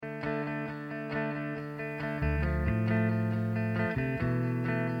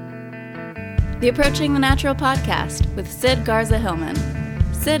The Approaching the Natural podcast with Sid Garza Hillman.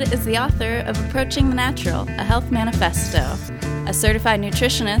 Sid is the author of Approaching the Natural, a health manifesto, a certified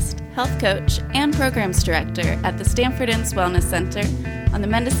nutritionist, health coach, and programs director at the Stanford Inns Wellness Center on the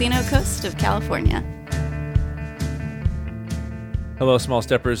Mendocino coast of California. Hello, Small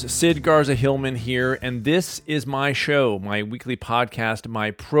Steppers. Sid Garza Hillman here, and this is my show, my weekly podcast,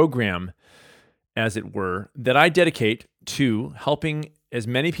 my program, as it were, that I dedicate to helping as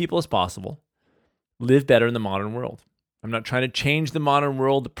many people as possible live better in the modern world. I'm not trying to change the modern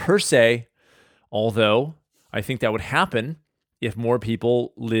world per se, although I think that would happen if more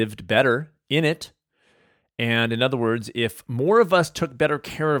people lived better in it. And in other words, if more of us took better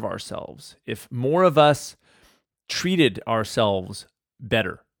care of ourselves, if more of us treated ourselves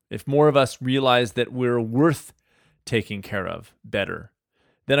better, if more of us realized that we're worth taking care of better,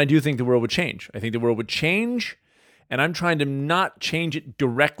 then I do think the world would change. I think the world would change, and I'm trying to not change it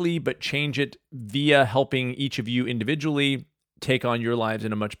directly, but change it via helping each of you individually take on your lives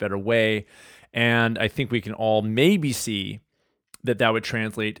in a much better way. And I think we can all maybe see that would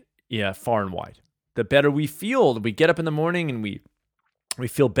translate far and wide. The better we feel, we get up in the morning and we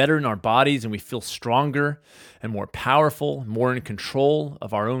feel better in our bodies, and we feel stronger and more powerful, more in control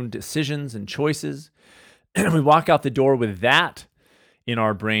of our own decisions and choices. And we walk out the door with that in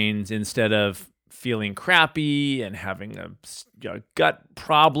our brains instead of feeling crappy and having a gut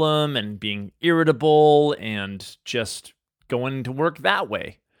problem and being irritable and just going to work that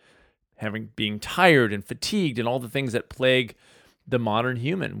way, being tired and fatigued and all the things that plague the modern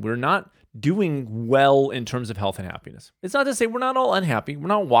human. We're not doing well in terms of health and happiness. It's not to say we're not all unhappy. We're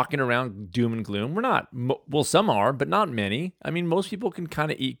not walking around doom and gloom. We're not. Well, some are, but not many. I mean, most people can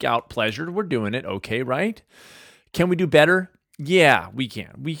kind of eke out pleasure. We're doing it okay, right? Can we do better? Yeah, we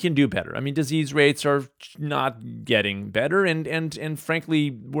can. We can do better. I mean, disease rates are not getting better, and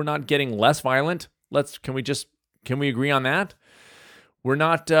frankly, we're not getting less violent. Can we agree on that? We're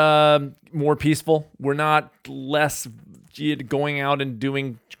not more peaceful. We're not less going out and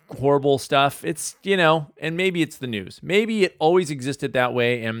doing horrible stuff. It's, and maybe it's the news. Maybe it always existed that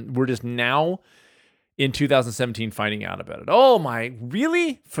way, and we're just now in 2017 finding out about it. Oh my,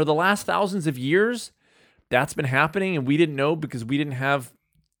 really? For the last thousands of years, that's been happening, and we didn't know because we didn't have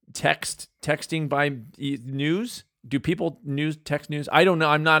texting by news. Do people text news? I don't know.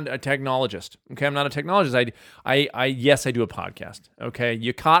 I'm not a technologist. Okay, I'm not a technologist. Yes, I do a podcast. Okay,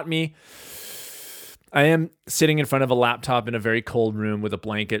 you caught me. I am sitting in front of a laptop in a very cold room with a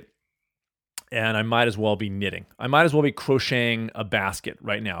blanket, and I might as well be knitting. I might as well be crocheting a basket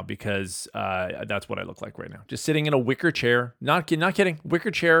right now because that's what I look like right now. Just sitting in a wicker chair. Not kidding.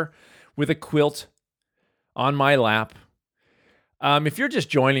 Wicker chair with a quilt on my lap. If you're just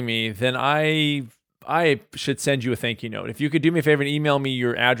joining me, then I should send you a thank you note. If you could do me a favor and email me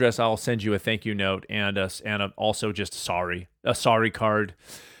your address, I'll send you a thank you note and also just a sorry card,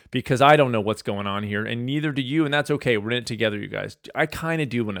 because I don't know what's going on here, and neither do you, and that's okay. We're in it together, you guys. I kind of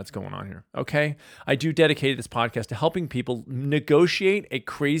do when that's going on here, okay? I do dedicate this podcast to helping people negotiate a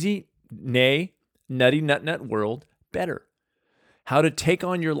crazy, nutty nut world better. How to take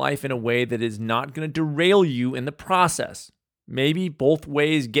on your life in a way that is not going to derail you in the process. Maybe both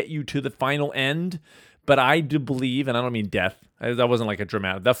ways get you to the final end, but I do believe, and I don't mean death. That wasn't like a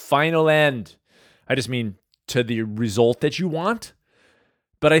dramatic. The final end. I just mean to the result that you want.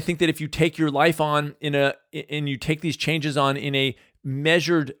 But I think that if you take your life on and you take these changes on in a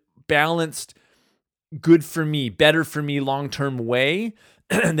measured, balanced, good for me, better for me, long-term way,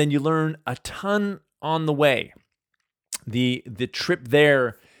 then you learn a ton on the way. The trip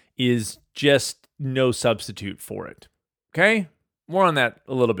there is just no substitute for it. Okay? More on that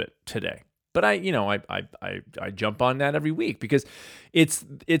a little bit today. But I jump on that every week because it's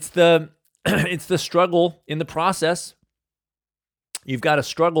the it's the struggle in the process. You've got a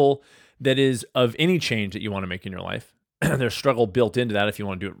struggle that is of any change that you want to make in your life. There's struggle built into that if you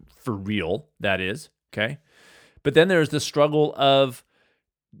want to do it for real, that is, okay? But then there's the struggle of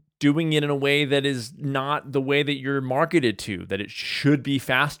doing it in a way that is not the way that you're marketed to, that it should be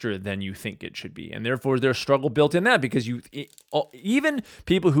faster than you think it should be. And therefore, there's struggle built in that because even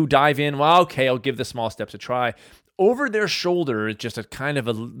people who dive in, well, okay, I'll give the small steps a try, over their shoulder is just a kind of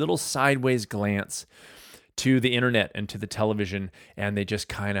a little sideways glance to the internet and to the television, and they just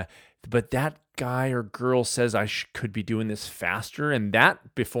kind of, but that guy or girl says I could be doing this faster, and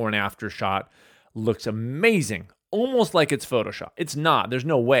that before and after shot looks amazing. Almost like it's Photoshop. It's not. There's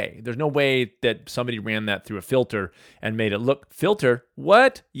no way. There's no way that somebody ran that through a filter and made it look. Filter?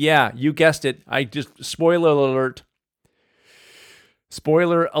 What? Yeah, you guessed it. Spoiler alert.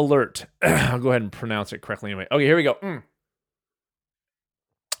 Spoiler alert. I'll go ahead and pronounce it correctly anyway. Okay, here we go.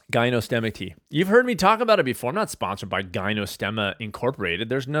 Gynostemma tea. You've heard me talk about it before. I'm not sponsored by Gynostemma Incorporated.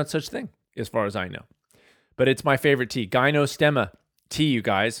 There's no such thing as far as I know. But it's my favorite tea. Gynostemma tea, you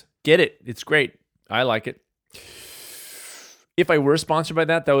guys. Get it. It's great. I like it. If I were sponsored by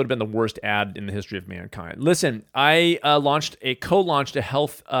that, that would have been the worst ad in the history of mankind. Listen, I co-launched a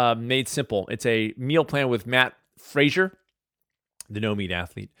Health Made Simple. It's a meal plan with Matt Frazier, the No Meat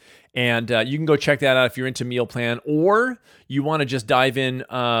Athlete. And you can go check that out if you're into meal plan, or you want to just dive in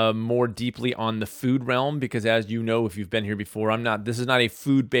more deeply on the food realm, because as you know, if you've been here before, this is not a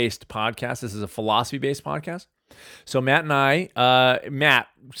food-based podcast. This is a philosophy-based podcast. So Matt and Matt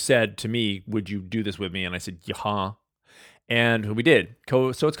said to me, would you do this with me? And I said, yeah. And we did. So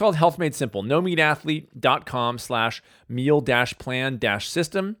it's called Health Made Simple.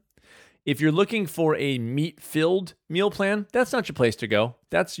 nomeatathlete.com/meal-plan-system. If you're looking for a meat-filled meal plan, that's not your place to go.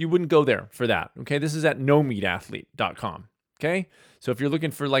 You wouldn't go there for that. Okay, this is at nomeatathlete.com. Okay, so if you're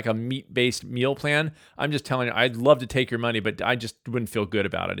looking for like a meat-based meal plan, I'm just telling you, I'd love to take your money, but I just wouldn't feel good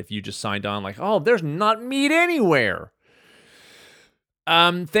about it if you just signed on like, oh, there's not meat anywhere.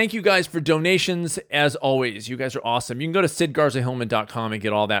 Thank you guys for donations. As always, you guys are awesome. You can go to sidgarzahillman.com and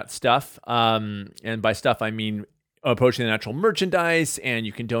get all that stuff. And by stuff, I mean Approaching the Natural merchandise, and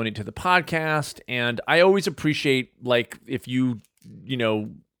you can donate to the podcast. And I always appreciate, like, if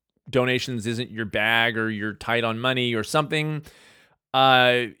donations isn't your bag or you're tight on money or something,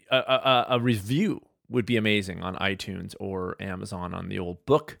 a review would be amazing on iTunes or Amazon on the old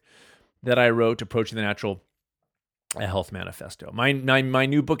book that I wrote, Approaching the Natural, a Health Manifesto. My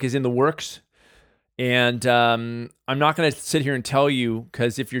new book is in the works, and I'm not going to sit here and tell you,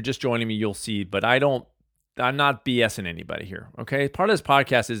 because if you're just joining me, you'll see, but I'm not BSing anybody here, okay? Part of this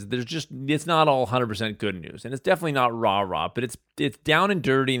podcast is it's not all 100% good news, and it's definitely not rah-rah, but it's down and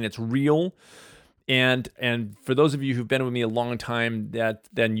dirty, and it's real, and for those of you who've been with me a long time,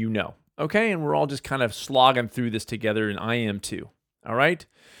 then you know, okay? And we're all just kind of slogging through this together, and I am too, all right?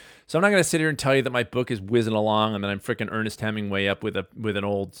 So I'm not going to sit here and tell you that my book is whizzing along and then I'm freaking Ernest Hemingway up with an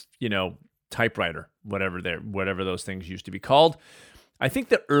old, typewriter, whatever those things used to be called. I think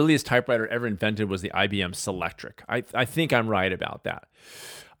the earliest typewriter ever invented was the IBM Selectric. I think I'm right about that.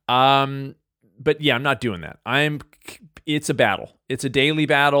 But yeah, I'm not doing that. It's a battle. It's a daily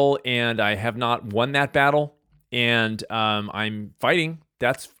battle, and I have not won that battle, and I'm fighting.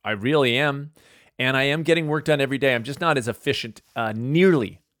 I really am. And I am getting work done every day. I'm just not as efficient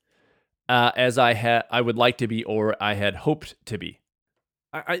nearly as I would like to be, or I had hoped to be.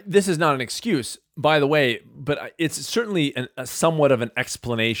 This is not an excuse, by the way, but it's certainly a somewhat of an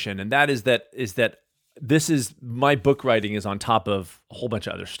explanation, and that is that my book writing is on top of a whole bunch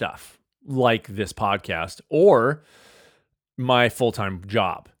of other stuff, like this podcast or my full-time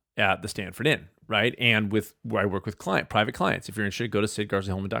job at the Stanford Inn, right? And where I work with private clients. If you're interested, go to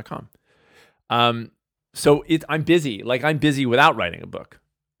sidgarzahillman.com. So I'm busy. Like, I'm busy without writing a book.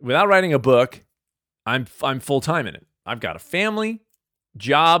 Without writing a book, I'm full-time in it. I've got a family,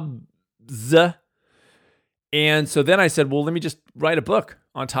 jobs, and so then I said, well, let me just write a book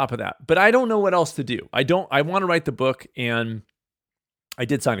on top of that. But I don't know what else to do. I want to write the book, and I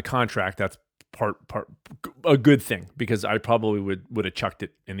did sign a contract. That's part a good thing, because I probably would have chucked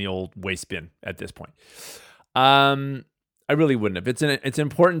it in the old waste bin at this point. I really wouldn't have. It's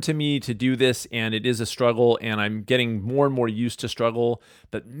important to me to do this, and it is a struggle, and I'm getting more and more used to struggle.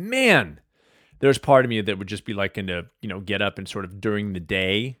 But man, there's part of me that would just be liking to, get up and sort of during the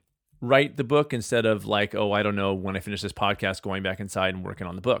day write the book, instead of like, oh, I don't know, when I finish this podcast, going back inside and working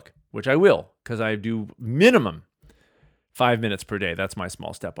on the book, which I will, because I do minimum 5 minutes per day. That's my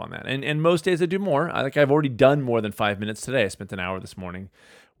small step on that. And most days I do more. I've already done more than 5 minutes today. I spent an hour this morning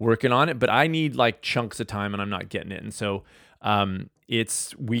working on it, but I need like chunks of time, and I'm not getting it. And so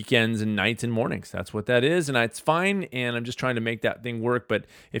it's weekends and nights and mornings. That's what that is. And it's fine. And I'm just trying to make that thing work. But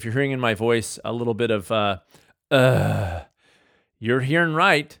if you're hearing in my voice a little bit of, you're hearing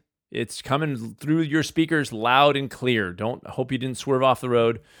right. It's coming through your speakers loud and clear. Hope you didn't swerve off the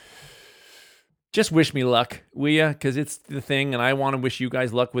road. Just wish me luck, will ya? Because it's the thing, and I want to wish you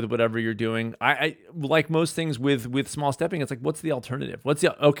guys luck with whatever you're doing. I like most things with small stepping. It's like, what's the alternative?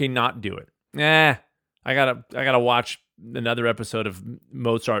 Not do it. I gotta watch another episode of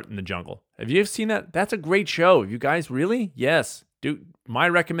Mozart in the Jungle. Have you seen that? That's a great show. You guys, really? Yes. Dude, my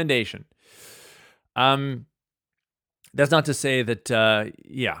recommendation. That's not to say that,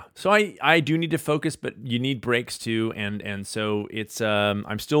 So I do need to focus, but you need breaks too, and so it's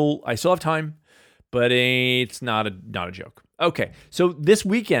I still have time, but it's not a joke. Okay, so this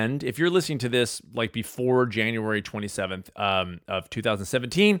weekend, if you're listening to this like before January 27th of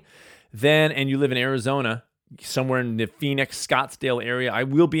 2017, and you live in Arizona, somewhere in the Phoenix, Scottsdale area. I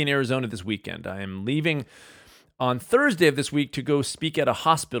will be in Arizona this weekend. I am leaving on Thursday of this week to go speak at a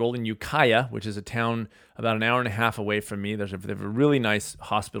hospital in Ukiah, which is a town about an hour and a half away from me. They have a really nice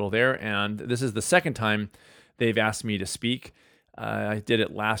hospital there, and this is the second time they've asked me to speak. I did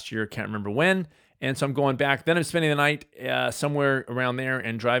it last year, can't remember when, and so I'm going back. Then I'm spending the night somewhere around there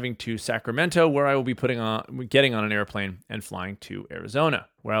and driving to Sacramento, where I will be getting on an airplane and flying to Arizona,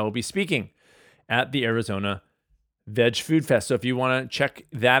 where I will be speaking at the Arizona Veg Food Fest. So if you want to check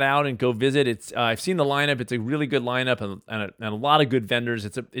that out and go visit, it's I've seen the lineup. It's a really good lineup and a lot of good vendors.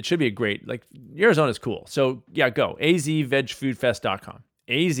 It should be a great, Arizona's cool. So yeah, go azvegfoodfest.com.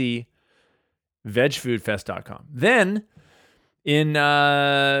 azvegfoodfest.com. Then in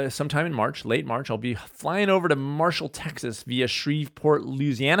sometime in March, late March, I'll be flying over to Marshall, Texas via Shreveport,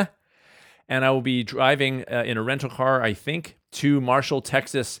 Louisiana, and I will be driving in a rental car, I think, to Marshall,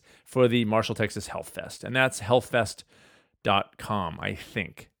 Texas for the Marshall, Texas Health Fest. And that's healthfest.com, I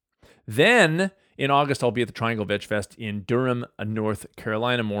think. Then in August, I'll be at the Triangle Veg Fest in Durham, North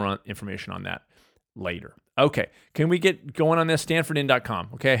Carolina. More information on that later. Okay, can we get going on this? StanfordInn.com.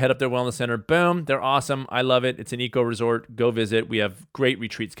 Okay, head up their wellness center. Boom, they're awesome. I love it. It's an eco resort. Go visit. We have great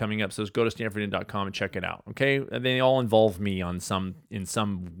retreats coming up. So go to StanfordInn.com and check it out. Okay, and they all involve me in some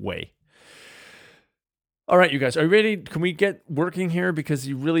way. All right, you guys, are you ready? Can we get working here? Because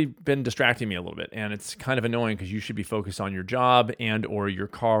you've really been distracting me a little bit, and it's kind of annoying because you should be focused on your job and or your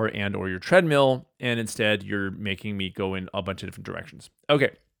car and or your treadmill, and instead you're making me go in a bunch of different directions.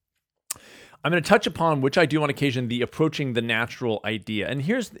 Okay, I'm going to touch upon, which I do on occasion, the approaching the natural idea. And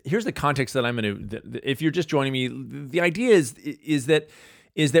here's the context that I'm going to, if you're just joining me, the idea is that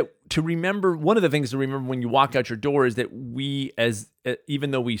to remember, one of the things to remember when you walk out your door is that we,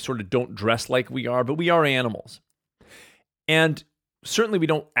 even though we sort of don't dress like we are, but we are animals. And certainly we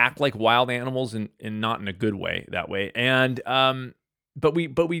don't act like wild animals and not in a good way that way. And, but we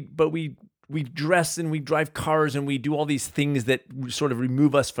dress and we drive cars and we do all these things that sort of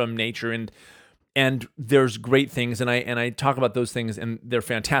remove us from nature. And there's great things. And I talk about those things and they're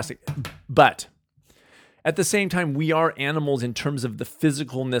fantastic. But at the same time, we are animals in terms of the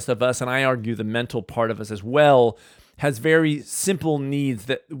physicalness of us, and I argue the mental part of us as well has very simple needs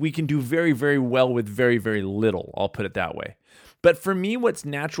that we can do very, very well with very, very little. I'll put it that way. But for me, what's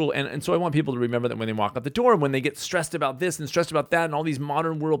natural, and so I want people to remember that when they walk out the door, when they get stressed about this and stressed about that and all these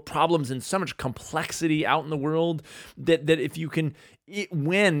modern world problems and so much complexity out in the world, that if you can,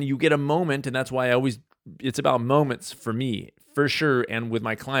 when you get a moment, and that's why it's about moments for me, for sure, and with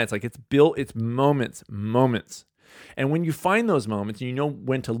my clients, it's moments. And when you find those moments, and you know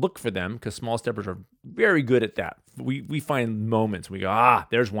when to look for them, because small steppers are very good at that. We find moments. We go,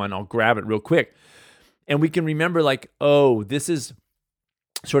 there's one. I'll grab it real quick. And we can remember this is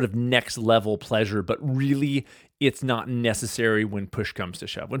sort of next level pleasure, but really it's not necessary when push comes to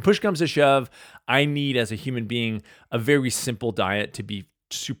shove. When push comes to shove, I need, as a human being, a very simple diet to be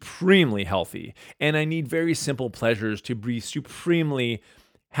supremely healthy. And I need very simple pleasures to be supremely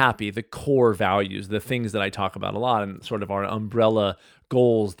happy, the core values, the things that I talk about a lot and sort of our umbrella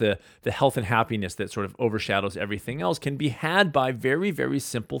goals, the health and happiness that sort of overshadows everything else can be had by very, very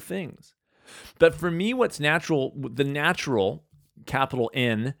simple things. But for me, what's natural, the natural, capital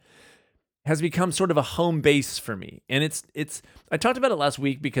N, has become sort of a home base for me. And it's I talked about it last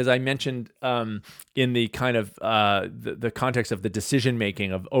week because I mentioned in the kind of the context of the decision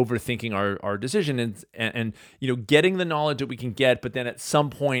making, of overthinking our decision and getting the knowledge that we can get, but then at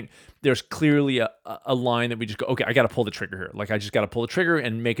some point there's clearly a line that we just go, okay, I got to pull the trigger here. I just got to pull the trigger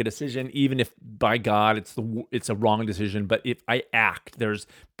and make a decision, even if by God it's a wrong decision. But if I act, there's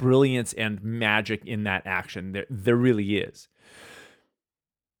brilliance and magic in that action. There really is.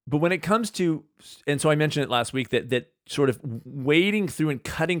 But when it comes to, and so I mentioned it last week, that sort of wading through and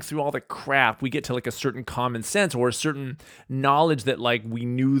cutting through all the crap, we get to a certain common sense or a certain knowledge that we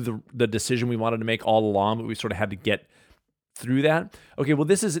knew the decision we wanted to make all along, but we sort of had to get through that. Okay, well,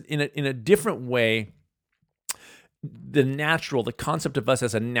 this is in a different way. The concept of us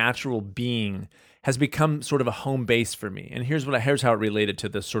as a natural being has become sort of a home base for me. And here's how it related to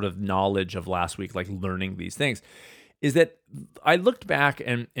the sort of knowledge of last week, learning these things. Is that I looked back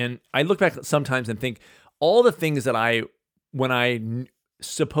and I look back sometimes and think all the things that when I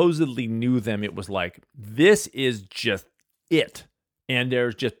supposedly knew them, it was this is just it. And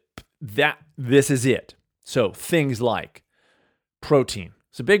there's just this is it. So things like protein.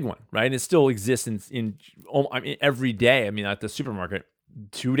 It's a big one, right? It still exists in every day. At the supermarket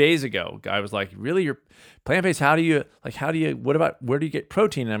 2 days ago, guy was like, really, you're plant-based? where do you get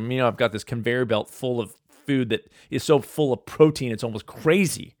protein? And I've got this conveyor belt full of food that is so full of protein, it's almost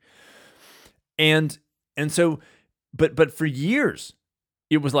crazy. And And so, but for years,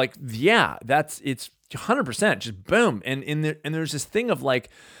 it was like, yeah, it's 100%, just boom. And there's this thing of like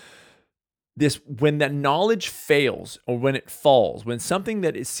this, when that knowledge fails or when it falls, when something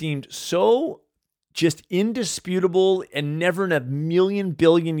that it seemed so just indisputable and never in a million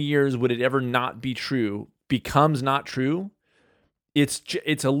billion years would it ever not be true becomes not true,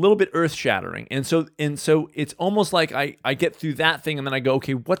 it's a little bit earth-shattering. And so it's almost like I get through that thing and then I go,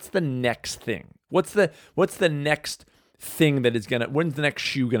 okay, what's the next thing? What's the next thing that is when's the next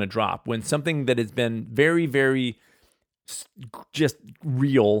shoe gonna drop? When something that has been very, very just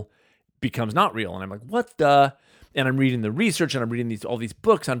real becomes not real. And I'm like, what the? And I'm reading the research and I'm reading all these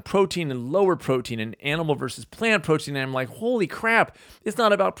books on protein and lower protein and animal versus plant protein. And I'm like, holy crap, it's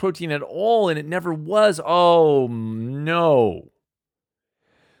not about protein at all. And it never was. Oh no.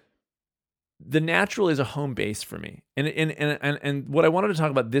 The natural is a home base for me. And what I wanted to talk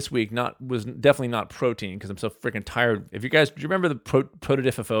about this week was definitely not protein, because I'm so freaking tired. Do you remember the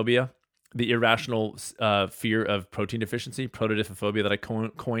protodipphophobia? The irrational fear of protein deficiency, protodipphophobia, that I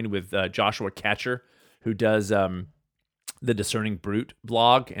coined with Joshua Katcher, who does the Discerning Brute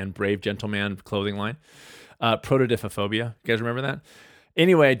blog and Brave Gentleman clothing line. Protodipphophobia. You guys remember that?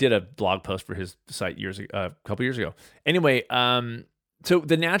 Anyway, I did a blog post for his site a couple years ago. Anyway, so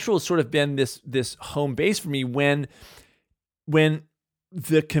the natural has sort of been this home base for me when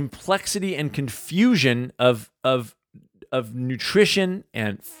the complexity and confusion of nutrition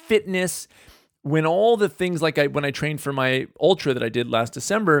and fitness, when all the things like when I trained for my ultra that I did last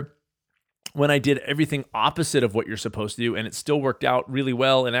December, when I did everything opposite of what you're supposed to do, and it still worked out really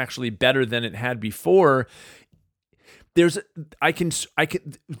well and actually better than it had before, the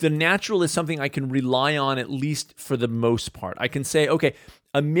natural is something I can rely on, at least for the most part. I can say, okay,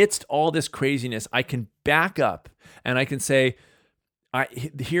 amidst all this craziness, I can back up and I can say,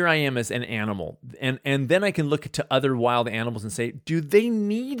 here I am as an animal. And then I can look to other wild animals and say, do they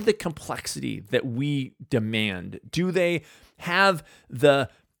need the complexity that we demand? Do they have the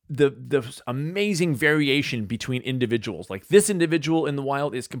amazing variation between individuals? Like, this individual in the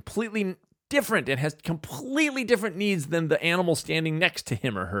wild is completely different and has completely different needs than the animal standing next to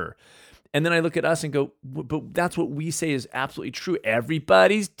him or her. And then I look at us and go, but that's what we say is absolutely true.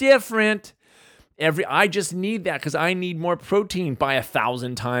 Everybody's different. I just need that because I need more protein by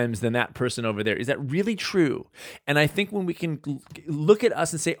 1,000 times than that person over there. Is that really true? And I think when we can look at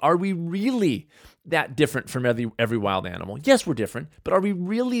us and say, are we really that different from every wild animal? Yes, we're different, but are we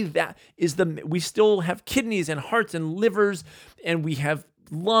really that? We still have kidneys and hearts and livers, and we have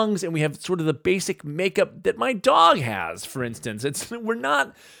lungs, and we have sort of the basic makeup that my dog has, for instance. We're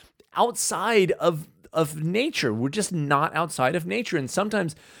not outside of nature. We're just not outside of nature. And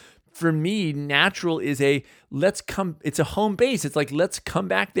sometimes, for me, natural is it's a home base. It's like, let's come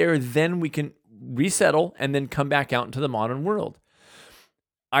back there, then we can resettle and then come back out into the modern world.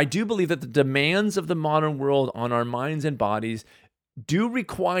 I do believe that the demands of the modern world on our minds and bodies do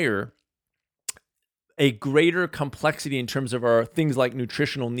require a greater complexity in terms of our things like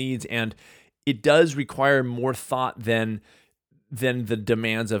nutritional needs, and it does require more thought than the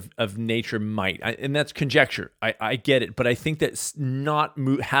demands of nature might. And that's conjecture. I get it, but I think that not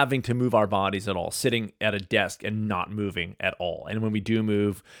having to move our bodies at all, sitting at a desk and not moving at all, and when we do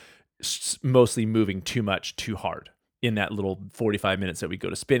move, mostly moving too much, too hard in that little 45 minutes that we go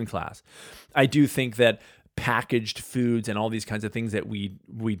to spin class. I do think that packaged foods and all these kinds of things that we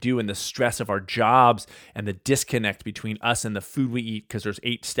do, and the stress of our jobs and the disconnect between us and the food we eat, because there's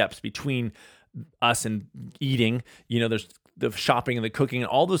 8 steps between us and eating, there's the shopping and the cooking and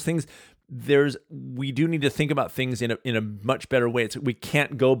all those things. We do need to think about things in a much better way. We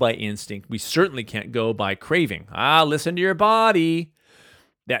can't go by instinct. We certainly can't go by craving. Listen to your body.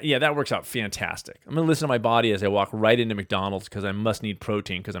 That works out fantastic. I'm going to listen to my body as I walk right into McDonald's because I must need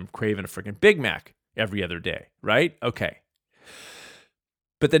protein because I'm craving a freaking Big Mac every other day, right? Okay.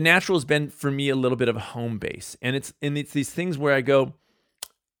 But the natural has been for me a little bit of a home base. And it's these things where I go,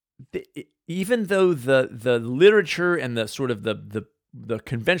 even though the literature and the sort of the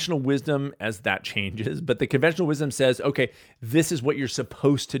conventional wisdom, as that changes, but the conventional wisdom says, okay, this is what you're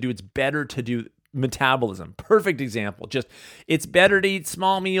supposed to do. It's better to do metabolism. Perfect example. Just, it's better to eat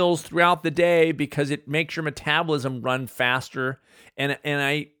small meals throughout the day because it makes your metabolism run faster. And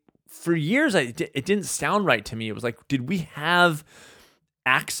for years, it didn't sound right to me. It was like, did we have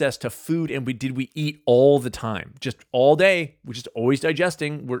access to food and did we eat all the time, just all day? We're just always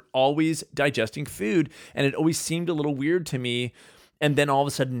digesting. We're always digesting food. And it always seemed a little weird to me. And then all of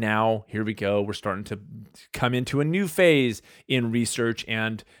a sudden now, here we go, we're starting to come into a new phase in research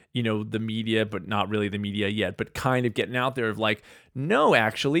and, the media, but not really the media yet, but kind of getting out there of like, no,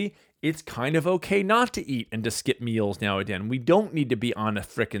 actually, it's kind of okay not to eat and to skip meals now and then. We don't need to be on a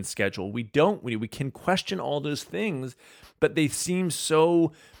frickin' schedule. We can question all those things, but they seem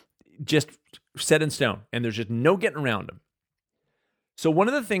so just set in stone and there's just no getting around them. So one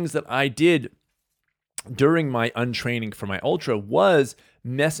of the things that I did during my untraining for my ultra was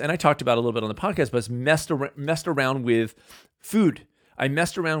and I talked about it a little bit on the podcast, but messed around with food. I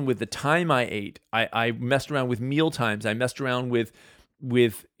messed around with the time I ate. I messed around with meal times. I messed around with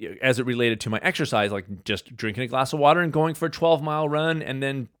as it related to my exercise, like just drinking a glass of water and going for a 12-mile run and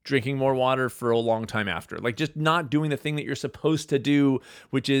then drinking more water for a long time after. Like just not doing the thing that you're supposed to do,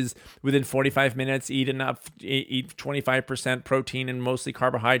 which is within 45 minutes, eat 25% protein and mostly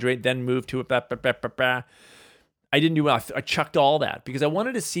carbohydrate, then move to I didn't do it. I chucked all that because I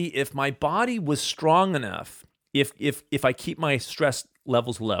wanted to see if my body was strong enough. If I keep my stress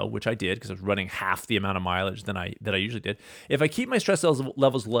levels low, which I did because I was running half the amount of mileage that I usually did. If I keep my stress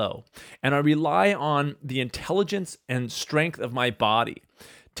levels low and I rely on the intelligence and strength of my body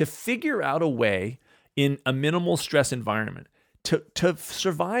to figure out a way in a minimal stress environment to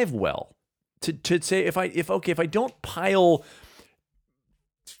survive well, to say if I don't pile,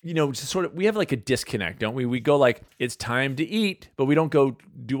 sort of, we have like a disconnect, don't we? We go like, it's time to eat, but we don't go,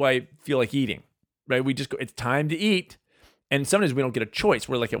 do I feel like eating? Right? We just go, it's time to eat. And sometimes we don't get a choice.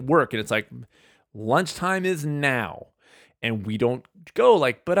 We're like at work and it's like, lunchtime is now. And we don't go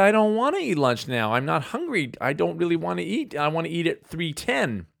like, but I don't want to eat lunch now. I'm not hungry. I don't really want to eat. I want to eat at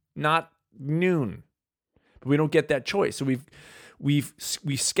 3:10, not noon. But we don't get that choice. So we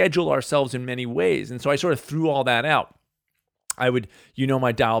schedule ourselves in many ways. And so I sort of threw all that out. I would,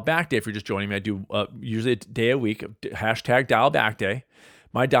 my dial back day, if you're just joining me, I do usually a day a week, hashtag dial back day.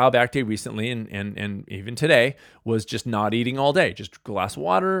 My dial back day recently and even today was just not eating all day, just a glass of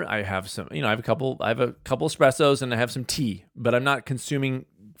water. I have some, I have a couple espressos and I have some tea, but I'm not consuming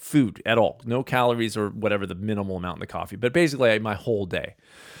food at all. No calories or whatever the minimal amount in the coffee. But basically my whole day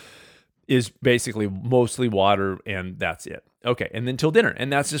is basically mostly water and that's it. Okay, and then till dinner.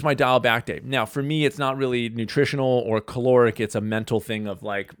 And that's just my dial back day. Now, for me, it's not really nutritional or caloric. It's a mental thing of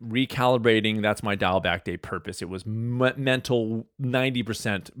like recalibrating. That's my dial back day purpose. It was mental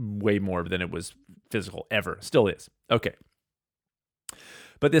 90% way more than it was physical ever. Still is. Okay.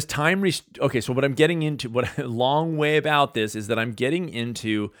 But this time, so what I'm getting into, long way about this is that I'm getting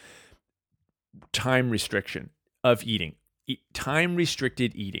into time restriction of eating. Time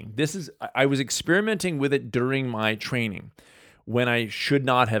restricted eating. I was experimenting with it during my training when I should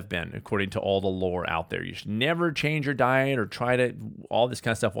not have been, according to all the lore out there. You should never change your diet or try to all this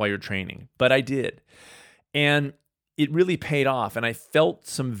kind of stuff while you're training. But I did. And it really paid off. And I felt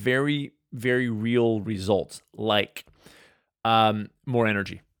some very, very real results, like more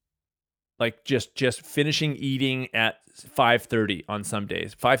energy. Like just finishing eating at 5:30 on some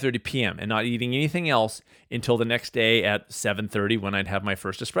days, 5:30 p.m. and not eating anything else until the next day at 7:30 when I'd have my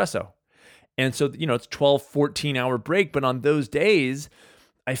first espresso. And so, it's 12, 14 hour break. But on those days,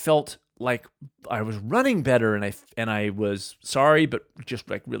 I felt like I was running better and I was sorry, but just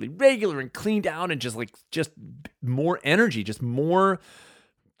like really regular and cleaned out and just more energy,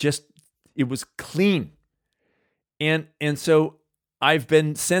 it was clean. And so I've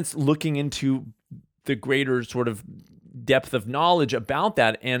been since looking into the greater sort of depth of knowledge about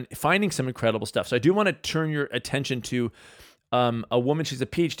that and finding some incredible stuff. So I do want to turn your attention to a woman. She's a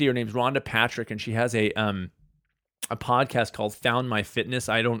PhD. Her name's Rhonda Patrick, and she has a podcast called Found My Fitness.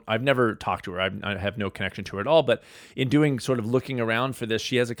 I've never talked to her. I have no connection to her at all. But in doing sort of looking around for this,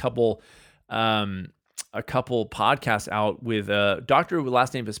 she has a couple podcasts out with a doctor whose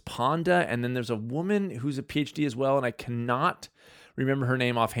last name is Ponda, and then there's a woman who's a PhD as well, and I cannot remember her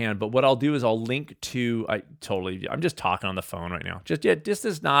name offhand, but what I'll do is I'll link to, I'm just talking on the phone right now. This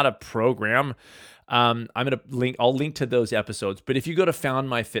is not a program. I'll link to those episodes, but if you go to Found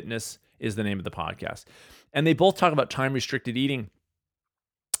My Fitness is the name of the podcast. And they both talk about time restricted eating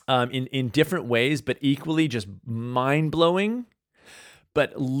in different ways, but equally just mind blowing,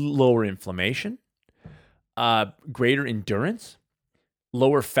 but lower inflammation, greater endurance,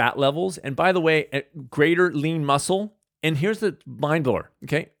 lower fat levels. And by the way, greater lean muscle. And here's the mind blower,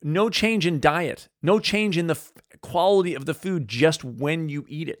 okay? No change in diet, no change in the quality of the food, just when you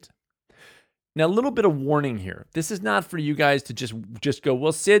eat it. Now, a little bit of warning here. This is not for you guys to just go,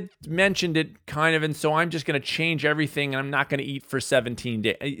 well, Sid mentioned it kind of, and so I'm just going to change everything and I'm not going to eat for 17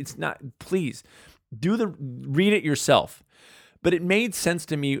 days. It's not, please, read it yourself. But it made sense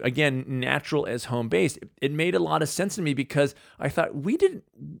to me, again, natural as home-based. It made a lot of sense to me because I thought we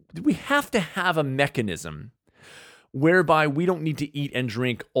have to have a mechanism whereby we don't need to eat and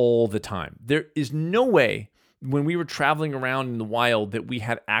drink all the time. There is no way when we were traveling around in the wild that we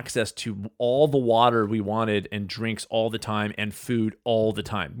had access to all the water we wanted and drinks all the time and food all the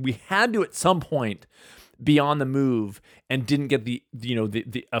time. We had to at some point be on the move and didn't get the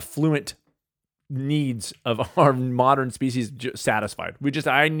affluent needs of our modern species satisfied.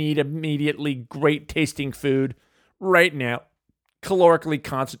 I need immediately great tasting food right now, calorically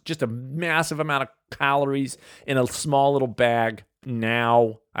constant, just a massive amount of calories in a small little bag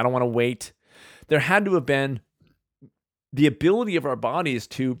now. I don't want to wait. There had to have been the ability of our bodies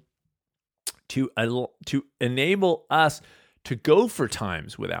to enable us to go for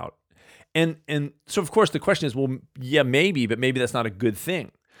times without. And so of course the question is, well, yeah, maybe, but maybe that's not a good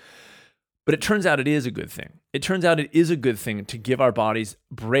thing. But it turns out it is a good thing. It turns out it is a good thing to give our bodies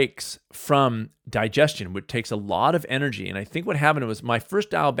breaks from digestion, which takes a lot of energy. And I think what happened was my first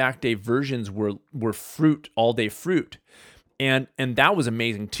Dial Back Day versions were fruit, all day fruit. And that was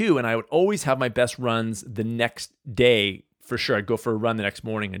amazing too. And I would always have my best runs the next day for sure. I'd go for a run the next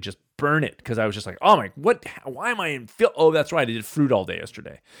morning and just burn it because I was just like, oh my, why am I in feel? Oh, that's right. I did fruit all day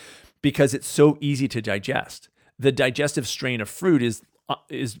yesterday because it's so easy to digest. The digestive strain of fruit is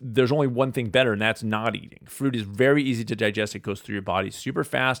there's only one thing better, and that's not eating. Fruit is very easy to digest. It goes through your body super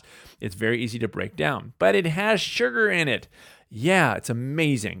fast. It's very easy to break down, but it has sugar in it. Yeah, it's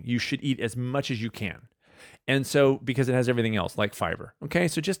amazing. You should eat as much as you can. And so, because it has everything else like fiber. Okay,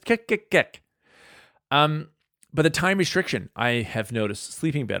 so just kick. But the time restriction, I have noticed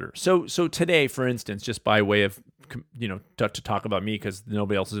sleeping better. So today, for instance, just by way of, to talk about me because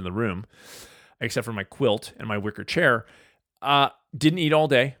nobody else is in the room, except for my quilt and my wicker chair, didn't eat all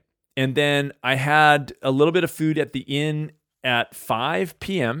day. And then I had a little bit of food at the inn at 5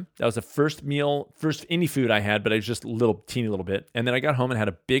 p.m. That was the first any food I had, but I was just teeny little bit. And then I got home and had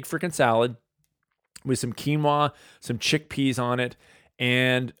a big freaking salad with some quinoa, some chickpeas on it,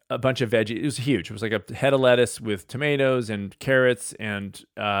 and a bunch of veggies. It was huge. It was like a head of lettuce with tomatoes and carrots and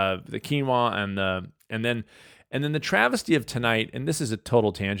the quinoa and then the travesty of tonight. And this is a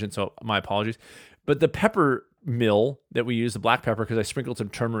total tangent, so my apologies. But the pepper mill that we use, the black pepper, because I sprinkled some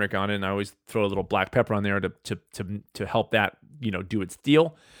turmeric on it, and I always throw a little black pepper on there to help that do its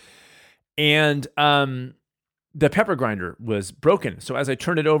deal. And the pepper grinder was broken, so as I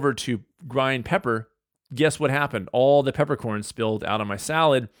turned it over to grind pepper, guess what happened? All the peppercorns spilled out of my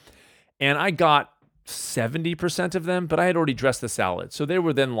salad, and I got 70% of them, but I had already dressed the salad, so they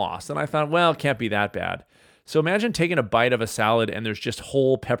were then lost. And I thought, well, it can't be that bad. So imagine taking a bite of a salad and there's just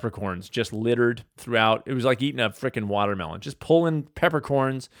whole peppercorns just littered throughout. It was like eating a freaking watermelon, just pulling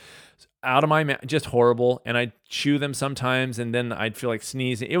peppercorns out of my mouth, just horrible. And I'd chew them sometimes and then I'd feel like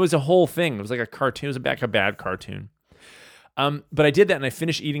sneezing. It was a whole thing. It was like a cartoon. It was a bad cartoon. But I did that and I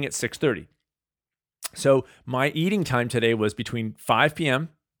finished eating at 6:30. So my eating time today was between 5 p.m.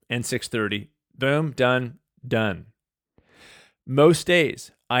 and 6:30. Boom, done. Most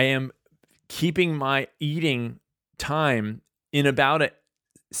days I am keeping my eating time in about a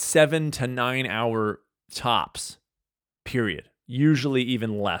 7 to 9 hour tops period, usually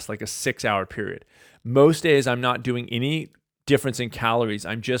even less, like a 6 hour period. Most days I'm not doing any difference in calories.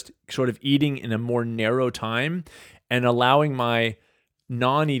 I'm just sort of eating in a more narrow time and allowing my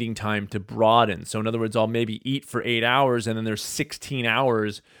non-eating time to broaden. So in other words, I'll maybe eat for 8 hours and then there's 16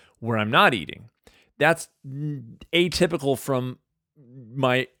 hours where I'm not eating. That's atypical from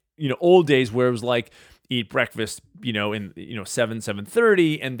my old days where it was like eat breakfast, in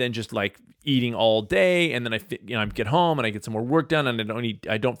 7:30, and then just like eating all day, and then I get home and I get some more work done, and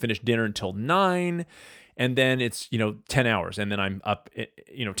I don't finish dinner until 9, and then it's 10 hours, and then I'm up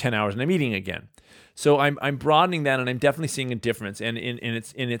 10 hours and I'm eating again. So I'm broadening that, and I'm definitely seeing a difference, and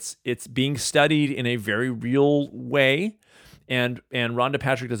it's being studied in a very real way. And Rhonda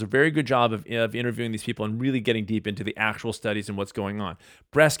Patrick does a very good job of interviewing these people and really getting deep into the actual studies and what's going on.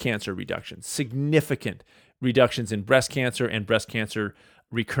 Breast cancer reduction, significant reductions in breast cancer and breast cancer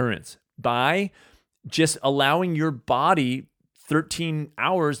recurrence by just allowing your body 13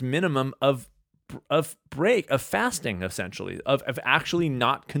 hours minimum of fasting, essentially, of actually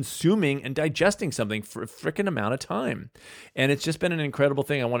not consuming and digesting something for a freaking amount of time. And it's just been an incredible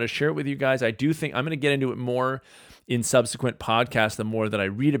thing. I want to share it with you guys. I do think I'm going to get into it more in subsequent podcasts the more that I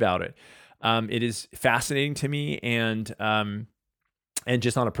read about it. It is fascinating to me, and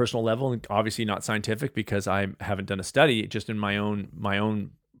just on a personal level, and obviously not scientific because I haven't done a study, just in my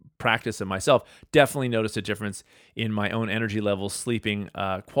own practice of myself, definitely noticed a difference in my own energy levels, sleeping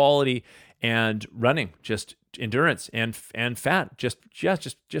quality, and running, just endurance and fat,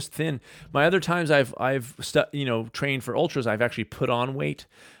 just thin. My other times I've trained for ultras, I've actually put on weight.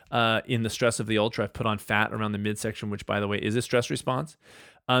 In the stress of the ultra, I've put on fat around the midsection, which, by the way, is a stress response.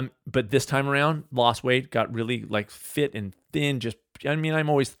 But this time around, lost weight, got really like fit and thin. I'm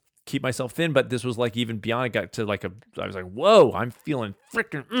always keep myself thin, but this was like even beyond. I got to I was like, whoa, I'm feeling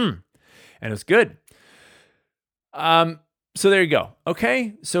freaking, and it's good. So there you go.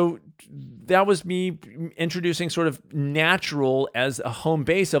 Okay. So that was me introducing sort of natural as a home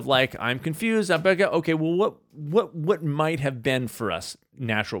base of like, I'm confused. Okay, well, what might have been for us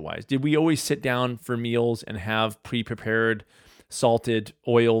natural wise? Did we always sit down for meals and have pre-prepared, salted,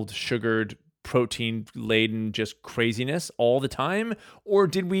 oiled, sugared, protein laden, just craziness all the time? Or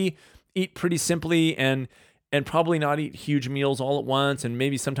did we eat pretty simply and probably not eat huge meals all at once, and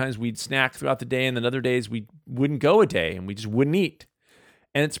maybe sometimes we'd snack throughout the day, and then other days we wouldn't go a day and we just wouldn't eat?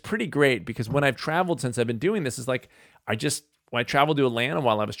 And it's pretty great because when I've traveled since I've been doing this, is like when I traveled to Atlanta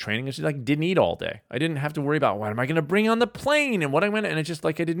while I was training, I just like didn't eat all day. I didn't have to worry about what am I going to bring on the plane and what I went, and it's just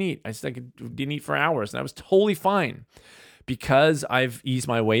like I didn't eat. I didn't eat for hours, and I was totally fine because I've eased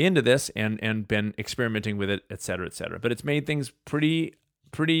my way into this and been experimenting with it, et cetera, et cetera. But it's made things pretty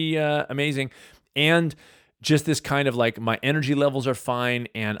amazing. And just this kind of like my energy levels are fine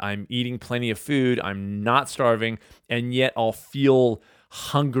and I'm eating plenty of food. I'm not starving, and yet I'll feel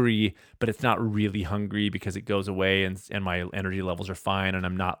hungry, but it's not really hungry because it goes away and my energy levels are fine and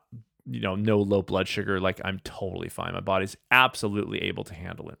I'm not, no low blood sugar. Like I'm totally fine. My body's absolutely able to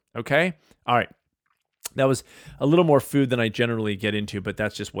handle it. Okay. All right. That was a little more food than I generally get into, but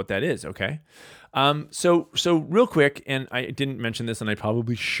that's just what that is, okay? So real quick, and I didn't mention this, and I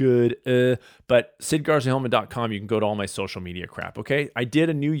probably should, but SidGarzaHillman.com, you can go to all my social media crap, okay? I did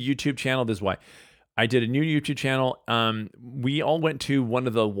a new YouTube channel. This is why. I did a new YouTube channel. We all went to one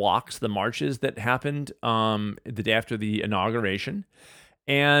of the walks, the marches that happened the day after the inauguration,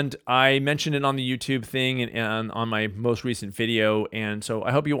 and I mentioned it on the YouTube thing and on my most recent video, and so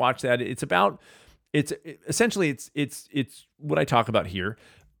I hope you watch that. It's essentially what I talk about here,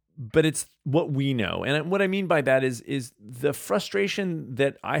 but it's what we know. And what I mean by that is the frustration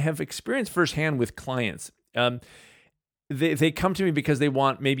that I have experienced firsthand with clients. They come to me because they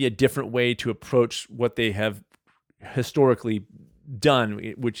want maybe a different way to approach what they have historically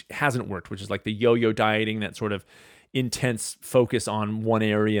done, which hasn't worked, which is like the yo-yo dieting, that sort of intense focus on one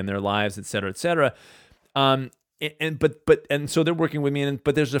area in their lives, et cetera, et cetera. And so they're working with me,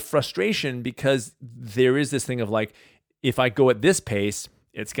 but there's a frustration because there is this thing of like, if I go at this pace,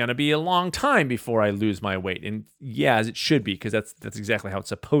 it's going to be a long time before I lose my weight. And yeah, as it should be, because that's exactly how it's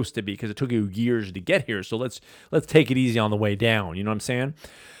supposed to be, because it took you years to get here. So let's take it easy on the way down. You know what I'm saying?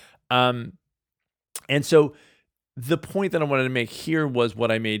 And so the point that I wanted to make here was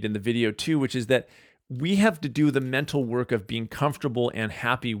what I made in the video too, which is that we have to do the mental work of being comfortable and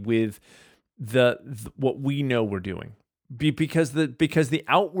happy with what we know we're doing, because the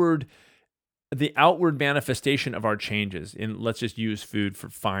outward manifestation of our changes in, let's just use food for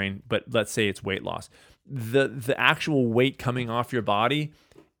fine, but let's say it's weight loss. The actual weight coming off your body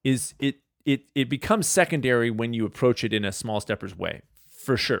it becomes secondary when you approach it in a small steppers way,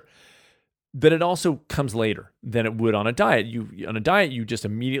 for sure. But it also comes later than it would on a diet. On a diet, you just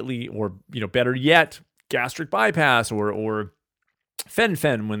immediately, or better yet, gastric bypass or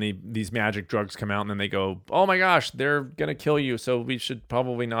fen when these magic drugs come out, and then they go, oh my gosh, they're gonna kill you, so we should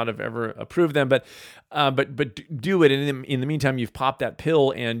probably not have ever approved them. But do it, and in the meantime, you've popped that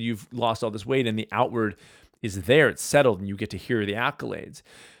pill and you've lost all this weight, and the outward is there, it's settled, and you get to hear the accolades.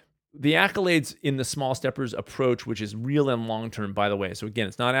 The accolades in the small steppers approach, which is real and long term, by the way. So again,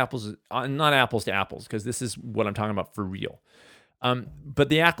 it's not apples to apples, because this is what I'm talking about for real. But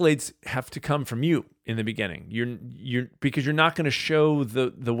the accolades have to come from you in the beginning. Because you're not going to show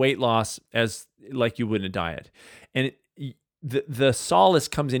the weight loss as like you would in a diet, and the solace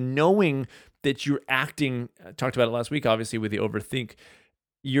comes in knowing that you're acting. I talked about it last week, obviously, with the overthink.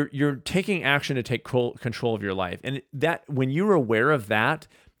 You're taking action to take control of your life, and that when you're aware of that,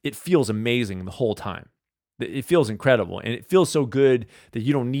 it feels amazing the whole time. It feels incredible, and it feels so good that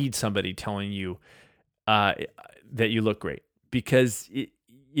you don't need somebody telling you that you look great. Because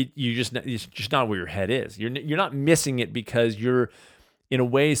it's just not where your head is. You're not missing it because you're in a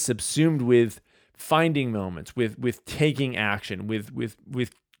way subsumed with finding moments, with taking action,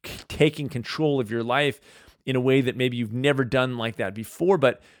 with taking control of your life in a way that maybe you've never done like that before.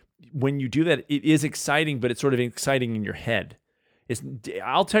 But when you do that, it is exciting, but it's sort of exciting in your head.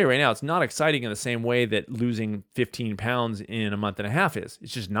 I'll tell you right now, it's not exciting in the same way that losing 15 pounds in a month and a half is.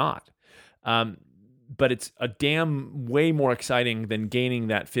 It's just not. But it's a damn way more exciting than gaining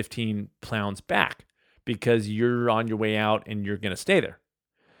that 15 pounds back, because you're on your way out and you're going to stay there.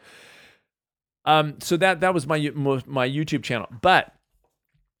 So that was my YouTube channel. But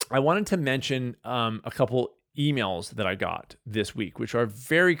I wanted to mention a couple emails that I got this week, which are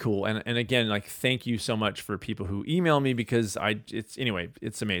very cool. And again, like, thank you so much for people who email me, because it's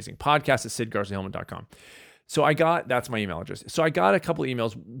amazing. Podcast at sidgarzahillman.com. So that's my email address. So I got a couple of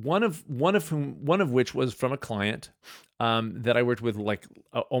emails, one of which was from a client that I worked with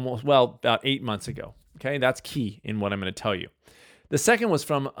about 8 months ago. Okay. That's key in what I'm going to tell you. The second was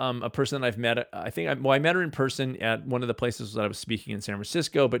from a person that I've met. I met her in person at one of the places that I was speaking in San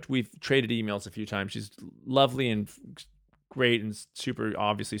Francisco, but we've traded emails a few times. She's lovely and great and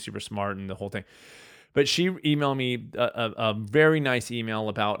obviously super smart and the whole thing. But she emailed me a very nice email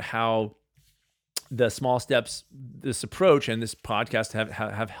about how the small steps, this approach and this podcast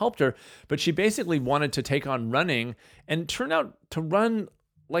have helped her. But she basically wanted to take on running and turned out to run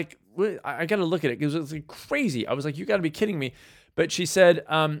like, I got to look at it. It was like crazy. I was like, you got to be kidding me. But she said,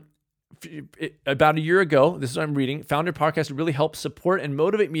 about a year ago, this is what I'm reading, found her podcast to really help support and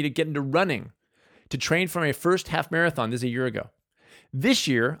motivate me to get into running, to train for my first half marathon. This is a year ago. This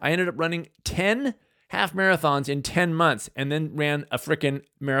year, I ended up running 10 half marathons in 10 months and then ran a freaking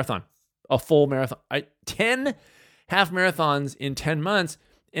marathon, a full marathon. 10 half marathons in 10 months,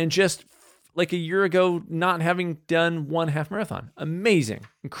 and just like a year ago, not having done one half marathon. Amazing.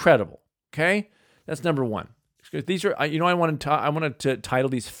 Incredible. Okay? That's number one. These are, I wanted to title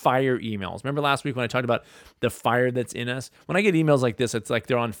these fire emails. Remember last week when I talked about the fire that's in us? When I get emails like this, it's like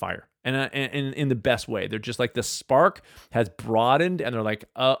they're on fire, and in the best way. They're just like the spark has broadened, and they're like,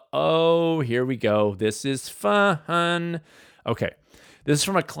 oh, here we go. This is fun. Okay, this is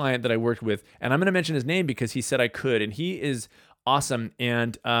from a client that I worked with, and I'm going to mention his name because he said I could, and he is awesome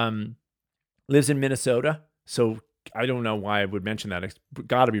and lives in Minnesota. So I don't know why I would mention that. It's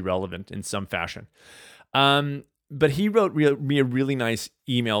got to be relevant in some fashion. But he wrote me a really nice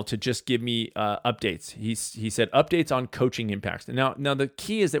email to just give me updates. He said updates on coaching impacts. Now the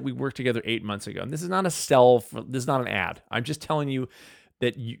key is that we worked together 8 months ago, and this is not this is not an ad. I'm just telling you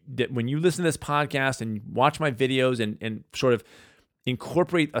that when you listen to this podcast and watch my videos and sort of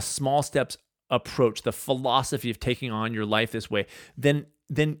incorporate a small steps approach, the philosophy of taking on your life this way, then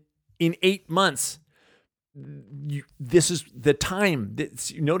in 8 months. This is the time.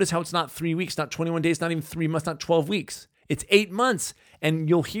 Notice how it's not 3 weeks, not 21 days, not even 3 months, not 12 weeks. It's 8 months. And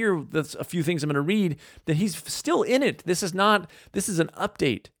you'll hear that's a few things I'm going to read that he's still in it. This is an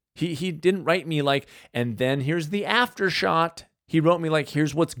update. He didn't write me like, and then here's the after shot. He wrote me like,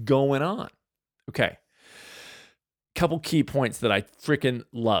 here's what's going on. Okay. Couple key points that I freaking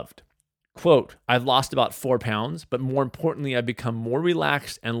loved. Quote, I've lost about 4 pounds, but more importantly, I've become more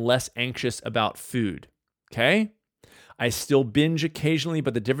relaxed and less anxious about food. Okay? I still binge occasionally,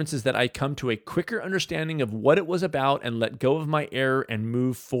 but the difference is that I come to a quicker understanding of what it was about and let go of my error and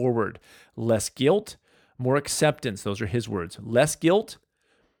move forward. Less guilt, more acceptance. Those are his words. Less guilt,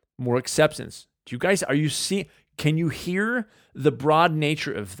 more acceptance. Can you hear the broad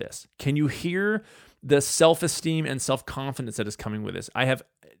nature of this? Can you hear the self-esteem and self-confidence that is coming with this? I have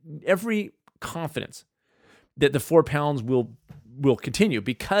every confidence that the 4 pounds will continue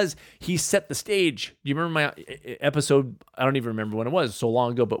because he set the stage. You remember my episode? I don't even remember when it was, so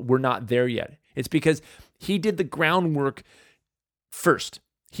long ago, but we're not there yet. It's because he did the groundwork first.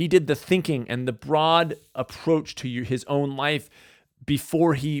 He did the thinking and the broad approach to his own life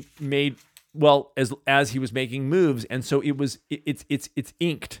before he made, as he was making moves. And so it's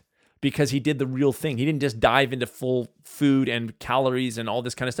inked because he did the real thing. He didn't just dive into full food and calories and all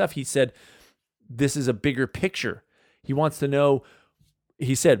this kind of stuff. He said, this is a bigger picture. He wants to know,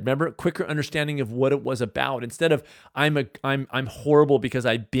 he said, remember, quicker understanding of what it was about. Instead of I'm horrible because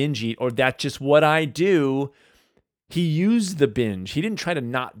I binge eat, or that's just what I do. He used the binge. He didn't try to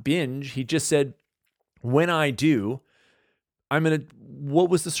not binge. He just said, when I do, what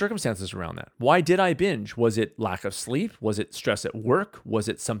was the circumstances around that? Why did I binge? Was it lack of sleep? Was it stress at work? Was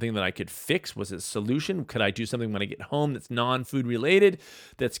it something that I could fix? Was it a solution? Could I do something when I get home that's non-food related,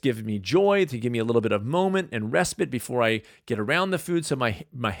 that's giving me joy, to give me a little bit of moment and respite before I get around the food so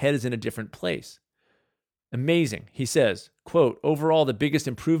my head is in a different place? Amazing. He says, quote, overall, the biggest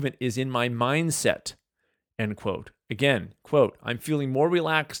improvement is in my mindset, end quote. Again, quote, I'm feeling more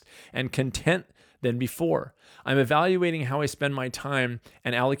relaxed and content than before. I'm evaluating how I spend my time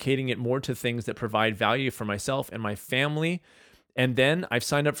and allocating it more to things that provide value for myself and my family. And then I've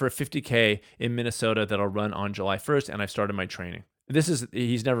signed up for a 50K in Minnesota that I'll run on July 1st, and I've started my training.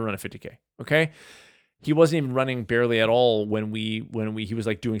 He's never run a 50K. Okay. He wasn't even running barely at all when he was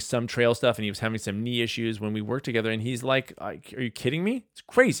like doing some trail stuff and he was having some knee issues when we worked together. And he's like, are you kidding me? It's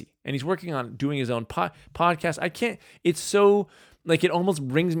crazy. And he's working on doing his own podcast. I can't, it's so like, it almost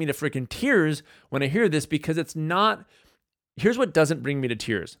brings me to freaking tears when I hear this, because it's not, here's what doesn't bring me to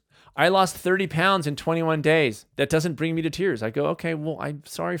tears. I lost 30 pounds in 21 days. That doesn't bring me to tears. I go, okay, well, I'm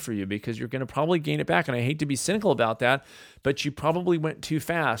sorry for you because you're going to probably gain it back. And I hate to be cynical about that, but you probably went too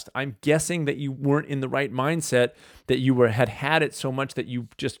fast. I'm guessing that you weren't in the right mindset, that you had it so much that you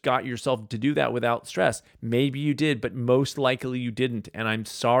just got yourself to do that without stress. Maybe you did, but most likely you didn't. And I'm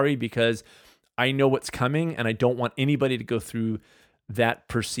sorry because I know what's coming and I don't want anybody to go through that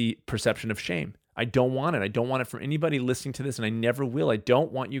perception of shame. I don't want it. I don't want it for anybody listening to this, and I never will. I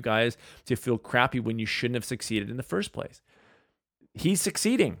don't want you guys to feel crappy when you shouldn't have succeeded in the first place. He's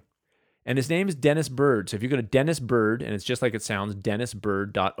succeeding, and his name is Dennis Bird. So if you go to Dennis Bird, and it's just like it sounds,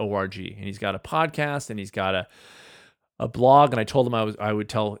 dennisbird.org, and he's got a podcast, and he's got a blog, and I told him I would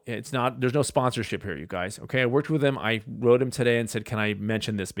tell, there's no sponsorship here, you guys. Okay, I worked with him. I wrote him today and said, can I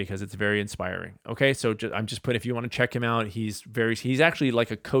mention this because it's very inspiring. Okay, so I'm just putting, if you want to check him out, he's actually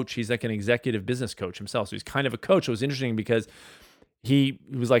like a coach. He's like an executive business coach himself. So he's kind of a coach. It was interesting because he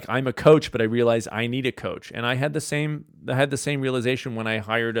was like, I'm a coach, but I realized I need a coach. And I had the same realization when I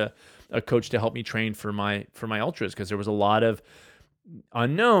hired a coach to help me train for my ultras, because there was a lot of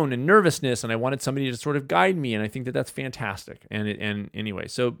unknown and nervousness, and I wanted somebody to sort of guide me, and I think that that's fantastic. And anyway,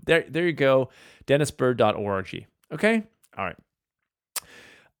 so there you go, dennisbird.org. Okay, all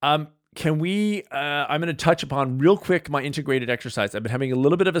right. Can we? I'm going to touch upon real quick my integrated exercise. I've been having a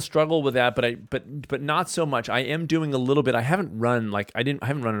little bit of a struggle with that, but not so much. I am doing a little bit. I haven't run I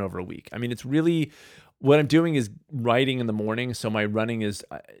haven't run in over a week. I mean, it's really. What I'm doing is writing in the morning, so my running is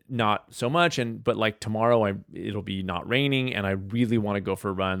not so much. But like tomorrow, it'll be not raining, and I really want to go for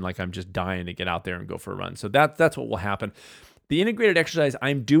a run. Like I'm just dying to get out there and go for a run. So that's what will happen. The integrated exercise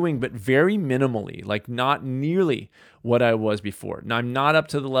I'm doing, but very minimally, like not nearly what I was before. Now I'm not up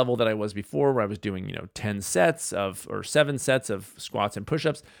to the level that I was before, where I was doing 7 sets of squats and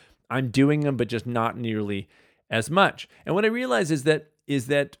push-ups. I'm doing them, but just not nearly as much. And what I realize is that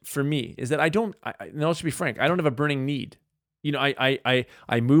for me, let's be frank, I don't have a burning need. I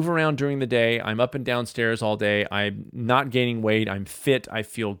move around during the day. I'm up and downstairs all day. I'm not gaining weight. I'm fit. I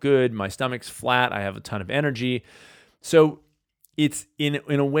feel good. My stomach's flat. I have a ton of energy. So it's in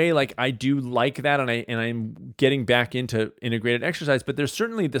a way like I do like that, and I'm getting back into integrated exercise. But there's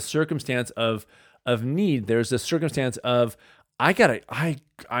certainly the circumstance of need. There's the circumstance of I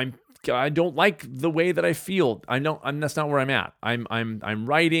don't like the way that I feel. That's not where I'm at. I'm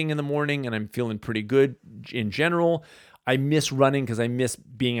writing in the morning and I'm feeling pretty good in general. I miss running because I miss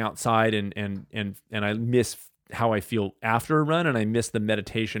being outside and I miss how I feel after a run, and I miss the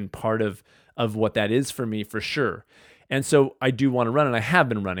meditation part of what that is for me, for sure. And so I do want to run, and I have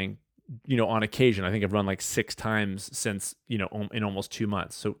been running, on occasion. I think I've run like 6 times since, in almost 2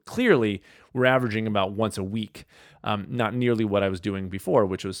 months. So clearly we're averaging about once a week, not nearly what I was doing before,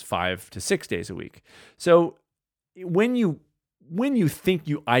 which was 5 to 6 days a week. So when you think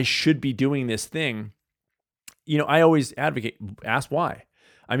I should be doing this thing, I always ask why.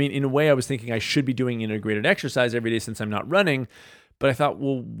 I mean, in a way I was thinking I should be doing integrated exercise every day since I'm not running, but I thought,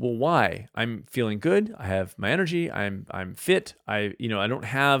 well, why? I'm feeling good. I have my energy. I'm fit.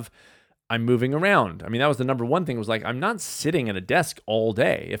 I'm moving around. I mean, that was the number one thing, was like, I'm not sitting at a desk all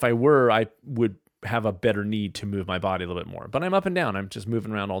day. If I were, I would have a better need to move my body a little bit more, but I'm up and down. I'm just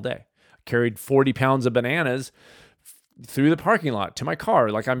moving around all day. I carried 40 pounds of bananas through the parking lot to my car.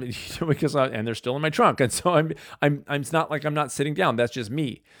 Like and they're still in my trunk. And so it's not like I'm not sitting down. That's just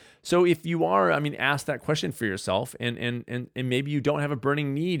me. So if you are, ask that question for yourself, and maybe you don't have a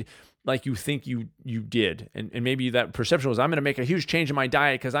burning need like you think you did. And maybe that perception was, I'm going to make a huge change in my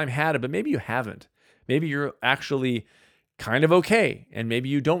diet because I've had it, but maybe you haven't. Maybe you're actually kind of okay. And maybe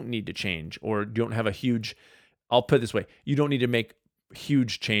you don't need to change, or you don't have I'll put it this way, you don't need to make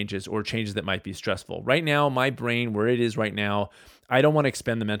huge changes or changes that might be stressful. Right now, my brain, where it is right now, I don't want to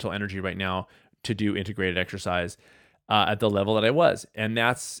expend the mental energy right now to do integrated exercise at the level that I was. And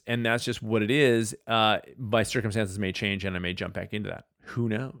that's just what it is. My circumstances may change and I may jump back into that. Who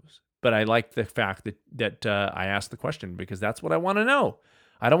knows? But I like the fact that I asked the question, because that's what I want to know.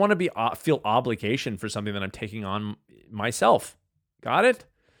 I don't want to feel obligation for something that I'm taking on myself. Got it?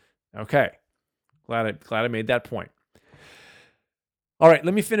 Okay. Glad I made that point. All right,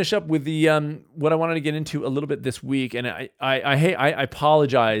 let me finish up with the what I wanted to get into a little bit this week. And I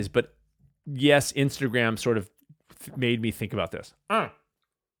apologize, but yes, Instagram sort of made me think about this.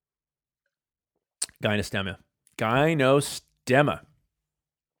 Gynostemia. Dema.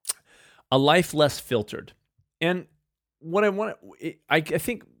 A life less filtered. And what I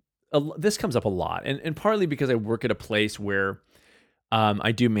think this comes up a lot, and partly because I work at a place where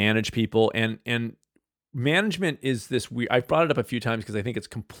I do manage people, and management is this I've brought it up a few times because I think it's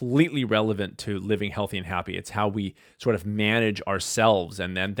completely relevant to living healthy and happy. It's how we sort of manage ourselves,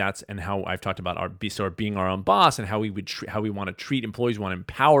 and then how I've talked about being our own boss, and how we want to treat employees, we want to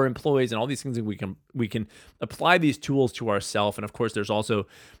empower employees, and all these things that we can apply these tools to ourselves. And of course, there's also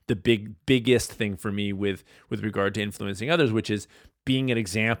the biggest thing for me with regard to influencing others, which is being an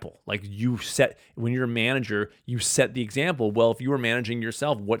example. Like when you're a manager, you set the example. Well, if you were managing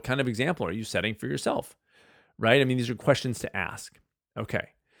yourself, what kind of example are you setting for yourself? Right? I mean, these are questions to ask. Okay.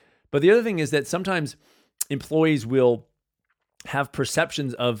 But the other thing is that sometimes employees will have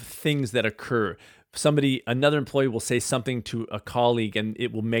perceptions of things that occur. Another employee will say something to a colleague and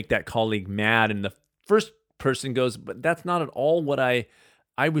it will make that colleague mad. And the first person goes, but that's not at all what they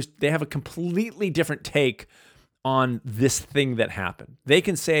have a completely different take on this thing that happened. They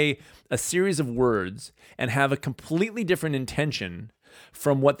can say a series of words and have a completely different intention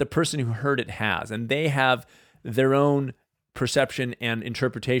from what the person who heard it has. And they have their own perception and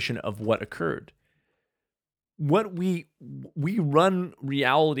interpretation of what occurred. What we run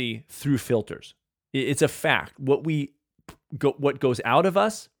reality through filters. It's a fact. What goes out of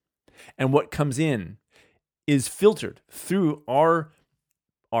us and what comes in is filtered through our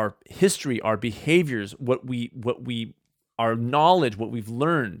history, our behaviors, our knowledge, what we've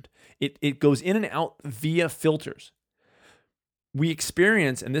learned. It goes in and out via filters. We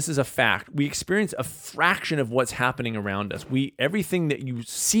experience, and this is a fact, we experience a fraction of what's happening around us. Everything that you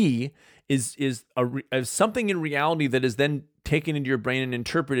see is something in reality that is then taken into your brain and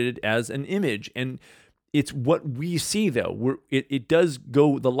interpreted as an image. And it's what we see, though. It does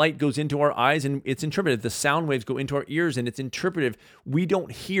go. The light goes into our eyes, and it's interpreted. The sound waves go into our ears, and it's interpretive. We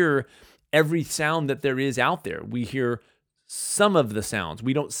don't hear every sound that there is out there. We hear some of the sounds.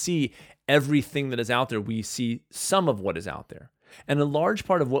 We don't see everything that is out there. We see some of what is out there. And a large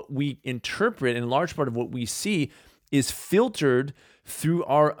part of what we interpret and a large part of what we see is filtered through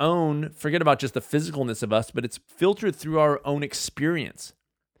our own, forget about just the physicalness of us, but it's filtered through our own experience.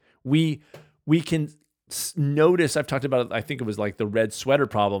 We can notice, I've talked about it, I think it was like the red sweater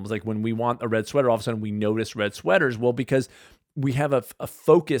problems, like when we want a red sweater, all of a sudden we notice red sweaters. Well, because we have a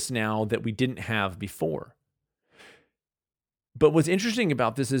focus now that we didn't have before. But what's interesting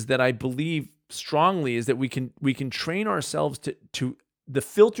about this is that I believe strongly is that we can train ourselves to the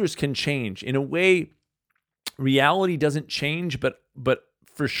filters can change. In a way, reality doesn't change, but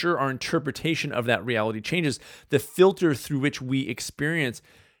for sure our interpretation of that reality changes. The filter through which we experience,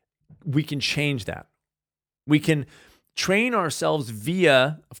 we can change that. We can train ourselves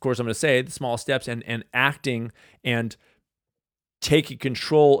via, of course, I'm going to say the small steps and acting and taking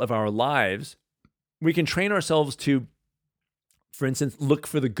control of our lives. We can train ourselves to, for instance, look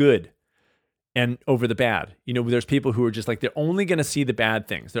for the good and over the bad. You know, there's people who are just like, they're only going to see the bad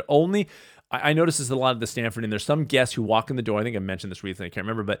things. I notice this a lot at the Stanford, and there's some guests who walk in the door. I think I mentioned this recently, I can't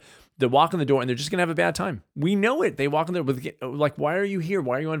remember, but they walk in the door and they're just going to have a bad time. We know it. They walk in there with like, why are you here?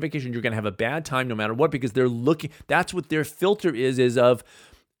 Why are you on vacation? You're going to have a bad time no matter what, because they're looking, that's what their filter is of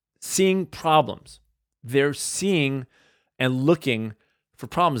seeing problems. They're seeing and looking for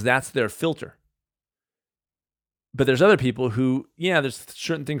problems. That's their filter. But there's other people who, there's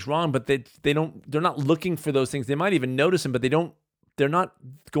certain things wrong, but they're not looking for those things. They might even notice them, but they're not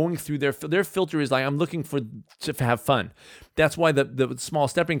going through their filter is like, I'm looking to have fun. That's why the small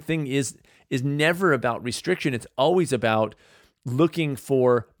stepping thing is never about restriction. It's always about looking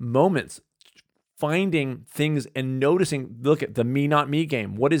for moments, finding things and noticing, look at the me, not me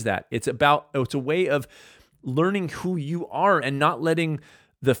game. What is that? It's a way of learning who you are and not letting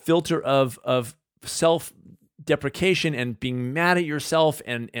the filter of self-deprecation and being mad at yourself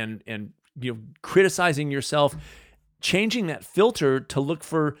and criticizing yourself, changing that filter to look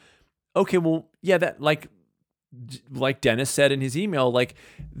for, okay, well, yeah, that like Dennis said in his email, like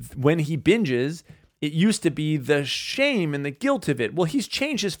when he binges, it used to be the shame and the guilt of it. Well, he's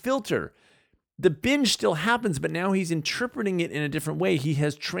changed his filter. The binge still happens, but now he's interpreting it in a different way. He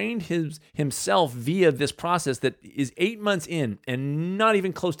has trained himself via this process that is 8 months in and not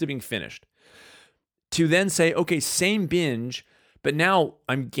even close to being finished, to then say, okay, same binge, but now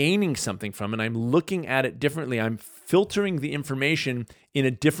I'm gaining something from it. I'm looking at it differently. I'm filtering the information in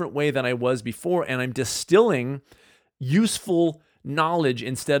a different way than I was before, and I'm distilling useful knowledge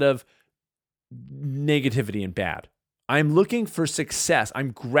instead of negativity and bad. I'm looking for success.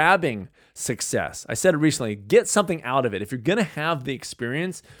 I'm grabbing success. I said it recently, get something out of it. If you're going to have the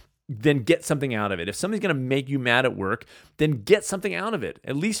experience, then get something out of it. If something's going to make you mad at work, then get something out of it.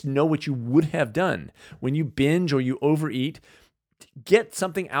 At least know what you would have done. When you binge or you overeat, get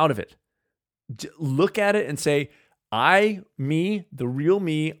something out of it. Look at it and say, the real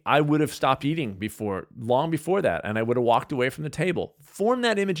me, I would have stopped eating long before that, and I would have walked away from the table. Form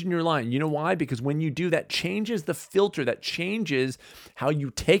that image in your mind. You know why? Because when you do, that changes the filter, that changes how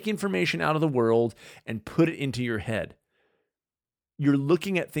you take information out of the world and put it into your head. You're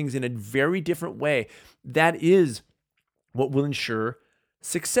looking at things in a very different way. That is what will ensure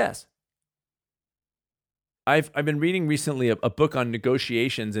success. I've been reading recently a book on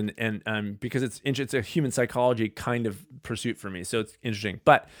negotiations, and because it's a human psychology kind of pursuit for me, so it's interesting.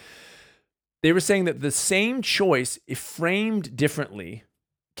 But they were saying that the same choice, if framed differently,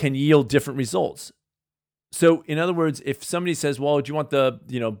 can yield different results. So, in other words, if somebody says, "Well, do you want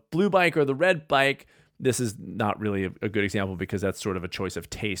the blue bike or the red bike?" This is not really a good example because that's sort of a choice of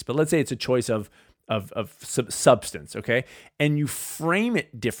taste. But let's say it's a choice of substance, okay? And you frame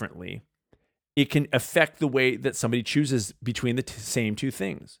it differently, it can affect the way that somebody chooses between the same two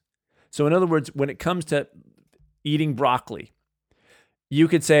things. So in other words, when it comes to eating broccoli, you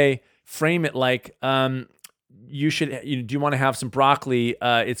could frame it like, do you want to have some broccoli?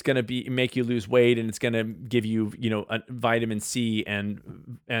 It's going to make you lose weight, and it's going to give you, vitamin C and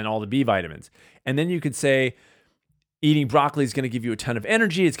all the B vitamins. And then you could say, eating broccoli is going to give you a ton of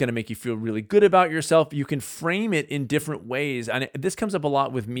energy. It's going to make you feel really good about yourself. You can frame it in different ways. And this comes up a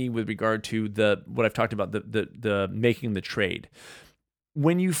lot with me with regard to what I've talked about, the making the trade.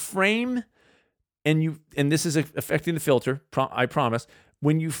 When you frame and this is affecting the filter, I promise,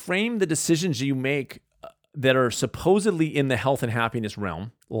 when you frame the decisions you make that are supposedly in the health and happiness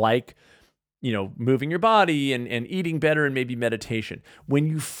realm, like, moving your body and eating better and maybe meditation, when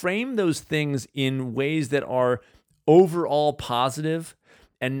you frame those things in ways that are overall positive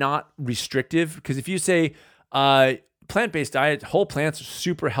and not restrictive, because if you say plant-based diet, whole plants are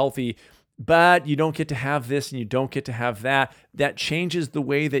super healthy, but you don't get to have this and you don't get to have that, that changes the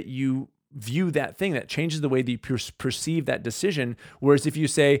way that you view that thing. That changes the way that you perceive that decision. Whereas if you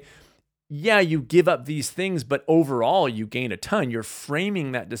say, yeah, you give up these things, but overall you gain a ton, you're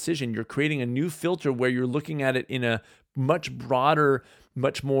framing that decision. You're creating a new filter where you're looking at it in a much broader,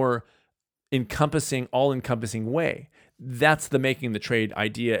 much more all-encompassing way. That's the making the trade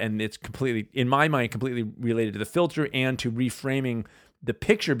idea, and it's completely, in my mind, completely related to the filter and to reframing the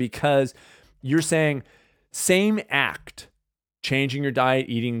picture, because you're saying same act, changing your diet,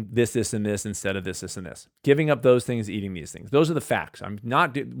 eating this, and this instead of this, and this, giving up those things, eating these things. Those are the facts.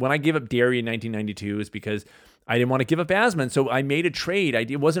 When I gave up dairy in 1992, it's because I didn't want to give up asthma, and so I made a trade.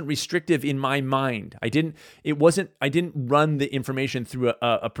 It wasn't restrictive in my mind. I didn't run the information through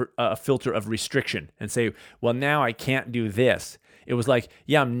a filter of restriction and say, well, now I can't do this. It was like,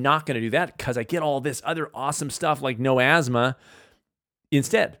 yeah, I'm not going to do that because I get all this other awesome stuff like no asthma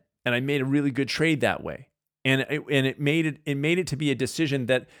instead. And I made a really good trade that way. And it made it to be a decision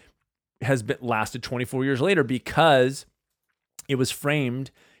that has lasted 24 years later because it was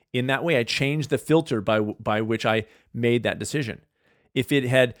framed in that way. I changed the filter by which I made that decision. If it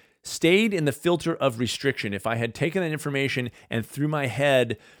had stayed in the filter of restriction, if I had taken that information and through my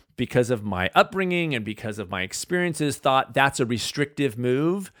head, because of my upbringing and because of my experiences, thought that's a restrictive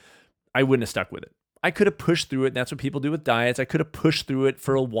move, I wouldn't have stuck with it. I could have pushed through it, and that's what people do with diets. I could have pushed through it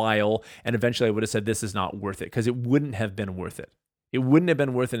for a while, and eventually I would have said, this is not worth it, because it wouldn't have been worth it. It wouldn't have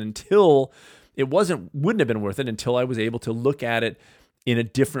been worth it until I was able to look at it in a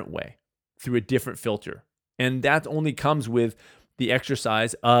different way, through a different filter. And that only comes with the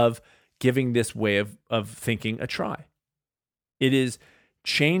exercise of giving this way of thinking a try. It is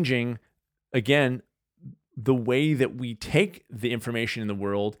changing, again, the way that we take the information in the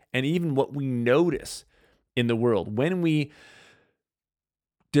world and even what we notice in the world. When we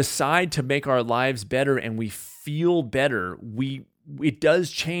decide to make our lives better and we feel better, it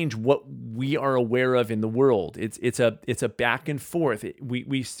does change what we are aware of in the world. It's a back and forth.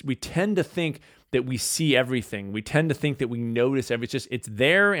 We tend to think that we see everything. We tend to think that we notice everything. It's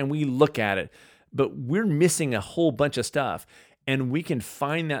there and we look at it, but we're missing a whole bunch of stuff. And we can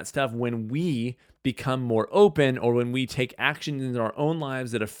find that stuff when we become more open, or when we take action in our own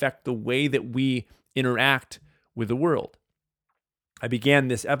lives that affect the way that we interact with the world. I began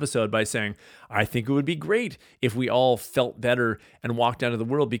this episode by saying, I think it would be great if we all felt better and walked out of the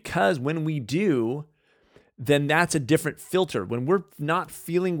world, because when we do, then that's a different filter. When we're not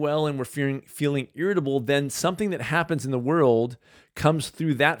feeling well and we're feeling irritable, then something that happens in the world comes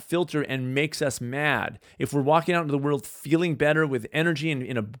through that filter and makes us mad. If we're walking out into the world feeling better with energy and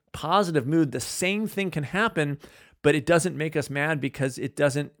in a positive mood, the same thing can happen, but it doesn't make us mad because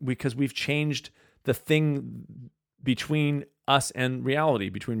we've changed the thing between us and reality,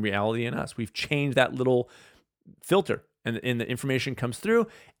 between reality and us. We've changed that little filter, and the information comes through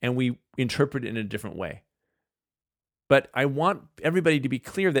and we interpret it in a different way. But I want everybody to be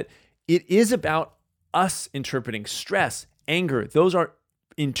clear that it is about us interpreting stress, anger. Those are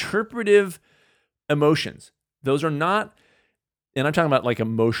interpretive emotions. Those are not, and I'm talking about like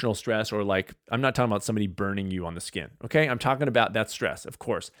emotional stress, or like, I'm not talking about somebody burning you on the skin, okay? I'm talking about that stress, of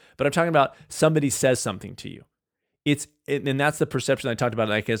course. But I'm talking about somebody says something to you. And that's the perception I talked about,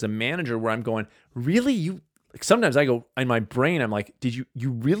 like as a manager, where I'm going, really? Sometimes I go, in my brain, I'm like, did you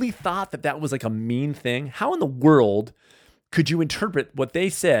really thought that was like a mean thing? How in the world could you interpret what they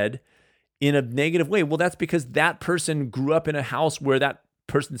said in a negative way? Well, that's because that person grew up in a house where that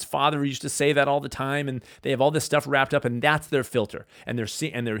person's father used to say that all the time, and they have all this stuff wrapped up, and that's their filter. And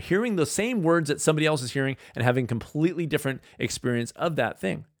they're hearing the same words that somebody else is hearing and having completely different experience of that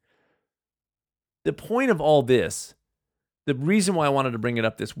thing. The point of all this, the reason why I wanted to bring it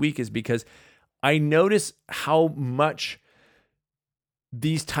up this week, is because I notice how much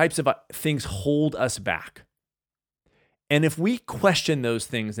these types of things hold us back. And if we question those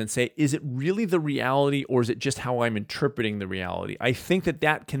things and say, is it really the reality, or is it just how I'm interpreting the reality? I think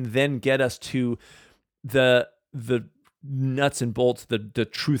that can then get us to the nuts and bolts, the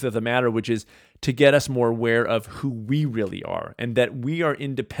truth of the matter, which is to get us more aware of who we really are, and that we are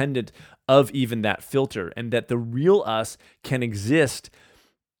independent of even that filter, and that the real us can exist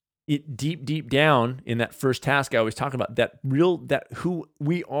deep down in that first task I always talk about. That who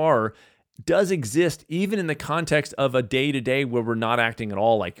we are does exist even in the context of a day-to-day where we're not acting at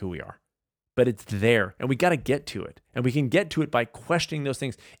all like who we are. But it's there, and we got to get to it. And we can get to it by questioning those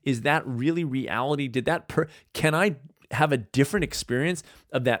things. Is that really reality? Can I have a different experience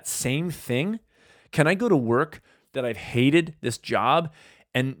of that same thing? Can I go to work that I've hated, this job,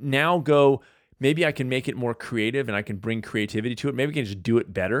 and now go, maybe I can make it more creative and I can bring creativity to it. Maybe I can just do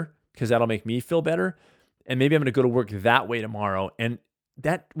it better because that'll make me feel better. And maybe I'm going to go to work that way tomorrow. And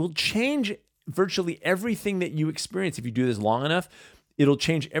that will change virtually everything that you experience. If you do this long enough, it'll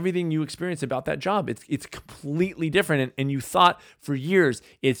change everything you experience about that job. It's completely different. And you thought for years,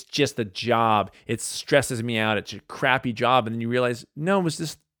 it's just a job. It stresses me out. It's a crappy job. And then you realize, no, it was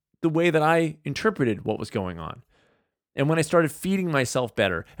just the way that I interpreted what was going on. And when I started feeding myself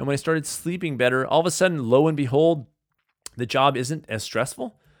better, and when I started sleeping better, all of a sudden, lo and behold, the job isn't as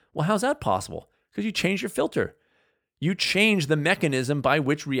stressful. Well, how's that possible? Because you changed your filter. You change the mechanism by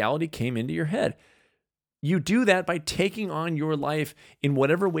which reality came into your head. You do that by taking on your life in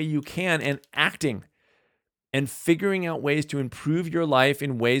whatever way you can and acting and figuring out ways to improve your life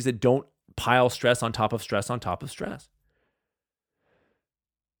in ways that don't pile stress on top of stress on top of stress.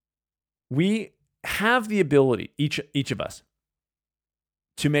 We have the ability, each of us,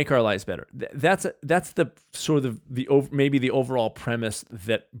 to make our lives better. That's the sort of maybe the overall premise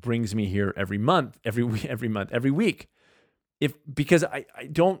that brings me here every week. Because I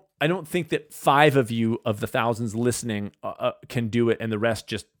don't think that 5 of you of the thousands listening can do it, and the rest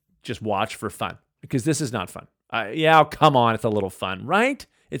just watch for fun, because this is not fun. Come on, it's a little fun, right?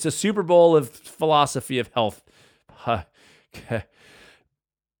 It's a Super Bowl of philosophy of health.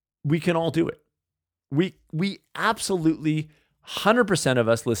 We can all do it. We absolutely, 100% of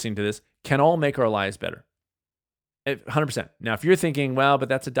us listening to this can all make our lives better. 100%. Now, if you're thinking, well, but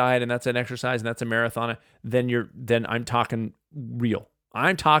that's a diet and that's an exercise and that's a marathon, then I'm talking real.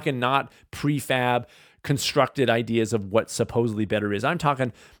 I'm talking not prefab, constructed ideas of what supposedly better is. I'm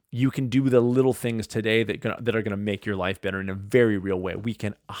talking you can do the little things today that are going to make your life better in a very real way. We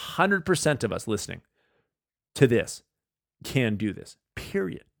can, 100% of us listening to this can do this,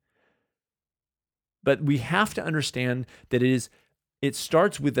 period. But we have to understand that it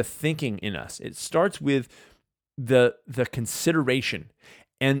starts with the thinking in us. It starts with the consideration.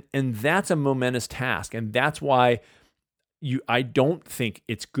 And that's a momentous task. And that's why I don't think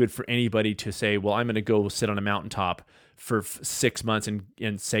it's good for anybody to say, well, I'm going to go sit on a mountaintop for 6 months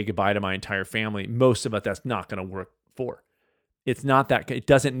and say goodbye to my entire family. Most of it, that's not going to work for. It's not that. It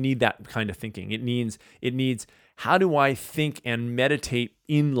doesn't need that kind of thinking. It needs, how do I think and meditate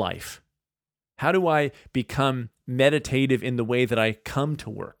in life? How do I become meditative in the way that I come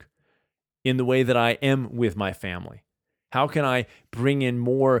to work, in the way that I am with my family? How can I bring in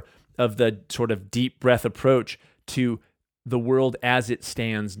more of the sort of deep breath approach to the world as it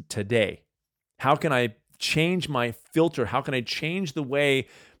stands today? How can I change my filter? How can I change the way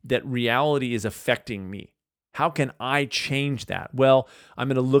that reality is affecting me? How can I change that? Well, I'm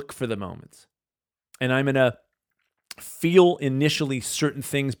going to look for the moments, and I'm going to feel initially certain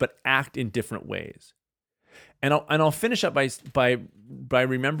things, but act in different ways. And I'll finish up by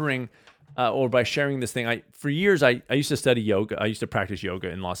remembering or by sharing this thing. For years I used to study yoga. I used to practice yoga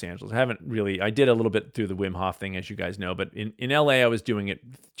in Los Angeles. I did a little bit through the Wim Hof thing, as you guys know, but in LA I was doing it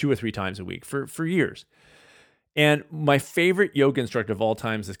 2 or 3 times a week for years. And my favorite yoga instructor of all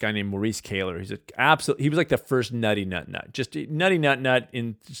time is this guy named Maurice Kaler. He was like the first nutty nut, just nutty nut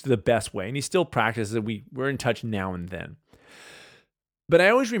in just the best way. And he still practices it. We're in touch now and then. But I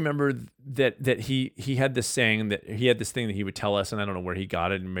always remember that he had this saying, that he had this thing that he would tell us, and I don't know where he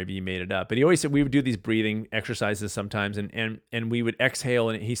got it, and maybe he made it up. But he always said we would do these breathing exercises sometimes, and we would exhale.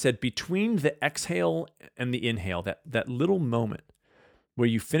 And he said between the exhale and the inhale, that little moment where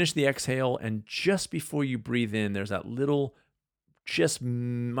you finish the exhale and just before you breathe in, there's that little, just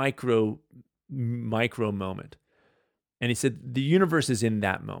micro moment. And he said the universe is in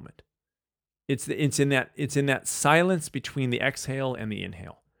that moment. It's in that silence between the exhale and the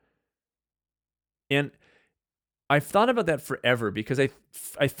inhale. And I've thought about that forever, because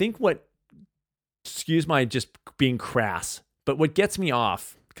I think excuse my just being crass, but what gets me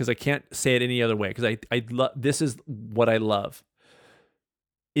off, because I can't say it any other way, because this is what I love,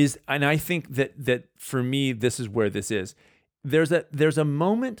 and I think that for me, this is where this is. There's a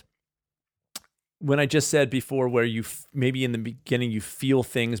moment when I just said before where you maybe in the beginning you feel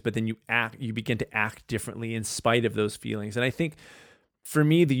things, but then you begin to act differently in spite of those feelings. And I think for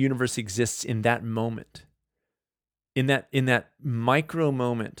me, the universe exists in that moment, in that micro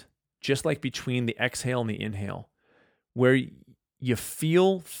moment, just like between the exhale and the inhale, where you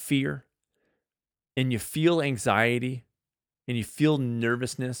feel fear and you feel anxiety and you feel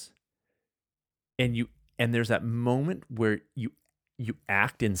nervousness, and there's that moment where you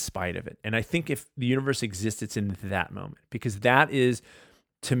act in spite of it. And I think if the universe exists, it's in that moment, because that is,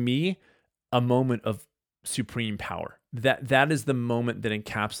 to me, a moment of supreme power. That is the moment that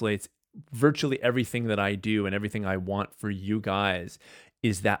encapsulates virtually everything that I do, and everything I want for you guys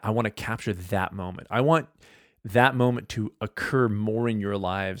is that I want to capture that moment. I want that moment to occur more in your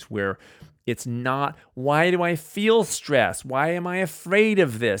lives, where it's not, why do I feel stress? Why am I afraid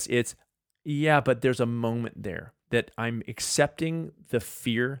of this? It's, yeah, but there's a moment there that I'm accepting the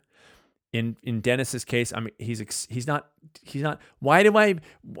fear. In Dennis's case, he's not. Why do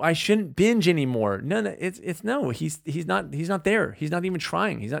I shouldn't binge anymore? No, he's not there. He's not even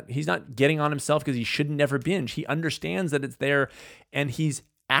trying. He's not getting on himself because he should never binge. He understands that it's there, and he's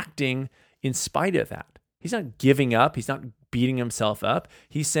acting in spite of that. He's not giving up. He's not beating himself up.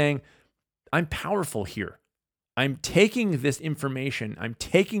 He's saying, I'm powerful here. I'm taking this information, I'm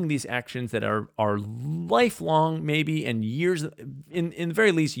taking these actions that are lifelong, maybe, and years, in the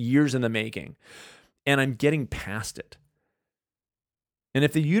very least, years in the making, and I'm getting past it. And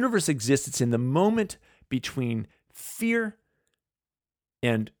if the universe exists, it's in the moment between fear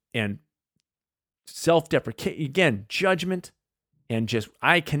and self-deprecation, again, judgment, and just,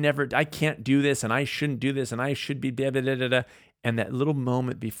 I can't do this, and I shouldn't do this, and I should be da-da-da-da-da, and that little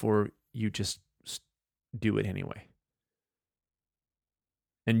moment before you just do it anyway.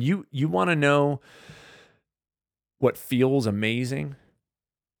 And you want to know what feels amazing,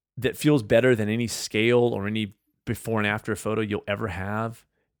 that feels better than any scale or any before and after photo you'll ever have,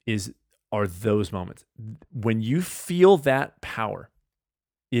 are those moments. When you feel that power,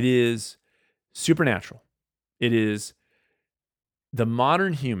 it is supernatural. It is the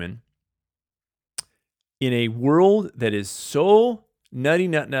modern human in a world that is so nutty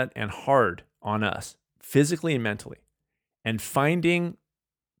nut and hard on us, physically and mentally, and finding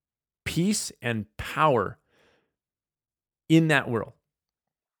peace and power in that world.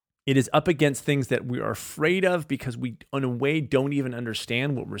 It is up against things that we are afraid of because we, in a way, don't even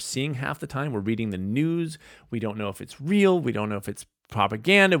understand what we're seeing half the time. We're reading the news. We don't know if it's real. We don't know if it's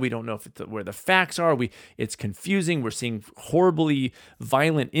propaganda. We don't know if it's where the facts are. It's confusing. We're seeing horribly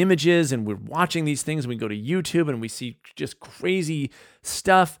violent images, and we're watching these things. We go to YouTube and we see just crazy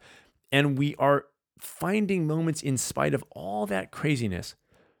stuff, and we are finding moments in spite of all that craziness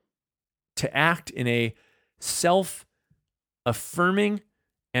to act in a self-affirming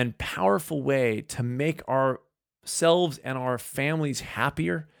and powerful way to make ourselves and our families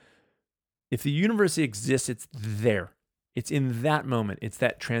happier. If the universe exists, it's there. It's in that moment. It's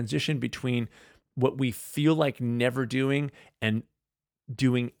that transition between what we feel like never doing and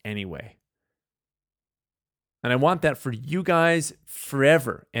doing anyway. And I want that for you guys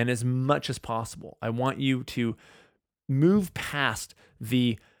forever and as much as possible. I want you to move past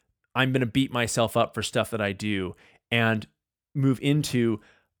the I'm going to beat myself up for stuff that I do and move into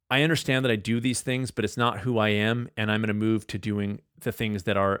I understand that I do these things, but it's not who I am, and I'm going to move to doing the things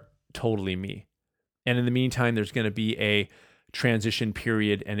that are totally me. And in the meantime, there's going to be a transition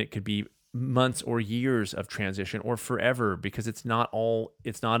period, and it could be months or years of transition or forever, because it's not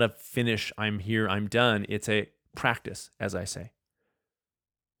a finish, I'm here, I'm done. It's a practice, as I say.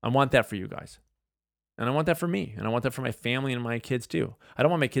 I want that for you guys. And I want that for me. And I want that for my family and my kids too. I don't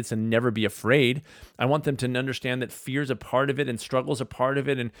want my kids to never be afraid. I want them to understand that fear is a part of it and struggle is a part of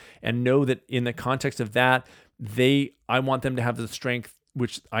it, and know that in the context of that, I want them to have the strength,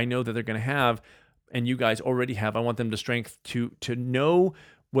 which I know that they're going to have, and you guys already have. I want them the strength to know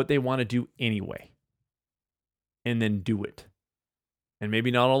what they want to do anyway, and then do it. And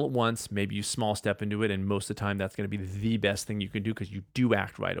maybe not all at once, maybe you small step into it, and most of the time that's going to be the best thing you can do, because you do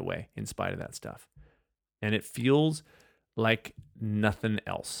act right away in spite of that stuff. And it feels like nothing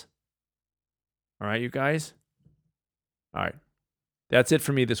else. All right, you guys? All right. That's it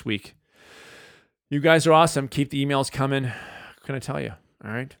for me this week. You guys are awesome. Keep the emails coming. What can I tell you?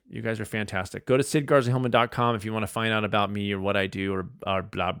 All right. You guys are fantastic. Go to sidgarzahillman.com if you want to find out about me or what I do or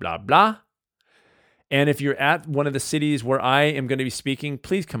blah, blah, blah. And if you're at one of the cities where I am going to be speaking,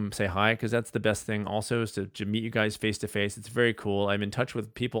 please come say hi, because that's the best thing also, is to meet you guys face to face. It's very cool. I'm in touch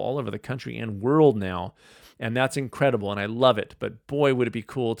with people all over the country and world now, and that's incredible, and I love it. But boy, would it be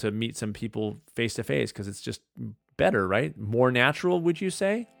cool to meet some people face to face, because it's just better, right? More natural, would you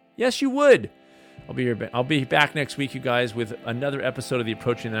say? Yes, you would. I'll be back next week, you guys, with another episode of the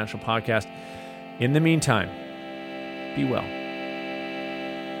Approaching the Natural podcast. In the meantime, be well.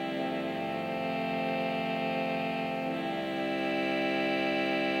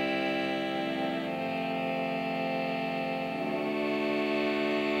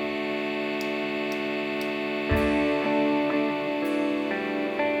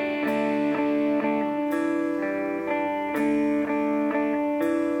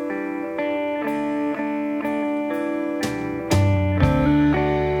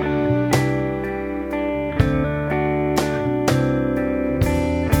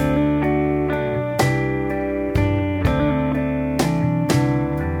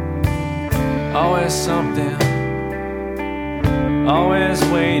 Always something, always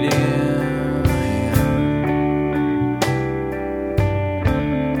waiting,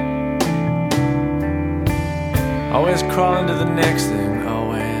 always crawling to the next thing,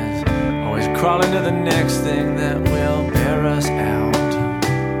 always crawling to the next thing that will bear us out.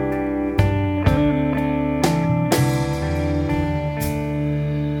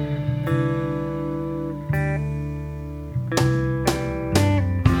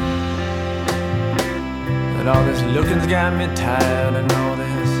 But all this looking's got me tired, and all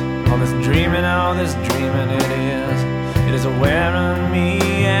this dreaming, it is wearing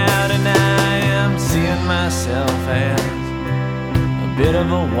me out, and I am seeing myself as a bit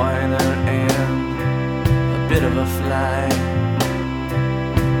of a whiner and a bit of a fly.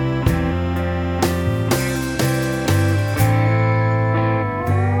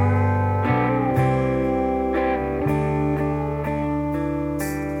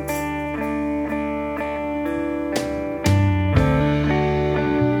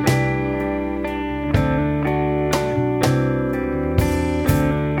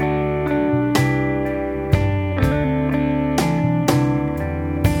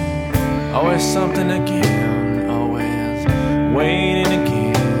 Always something again, always waiting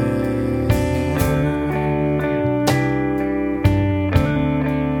again.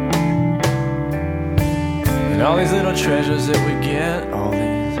 And all these little treasures that we get, all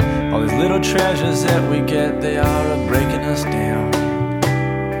these little treasures that we get, they are breaking us down.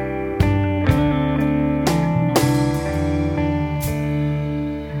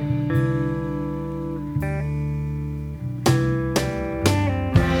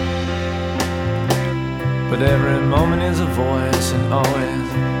 But every moment is a voice, and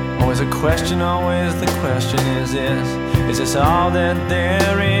always a question, always the question is this all that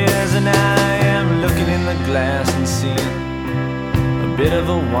there is? And I am looking in the glass and seeing a bit of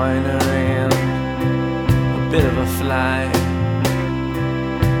a whiner and a bit of a fly.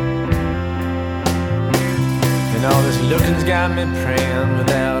 And all this looking's got me praying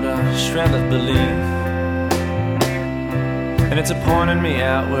without a shred of belief. And it's pointing me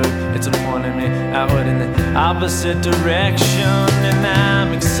outward, in the opposite direction. And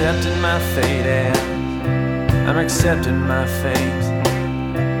I'm accepting my fate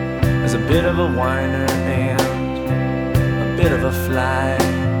as a bit of a whiner and a bit of a fly.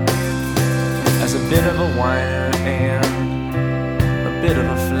 As a bit of a whiner and a bit of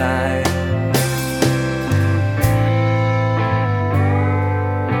a fly.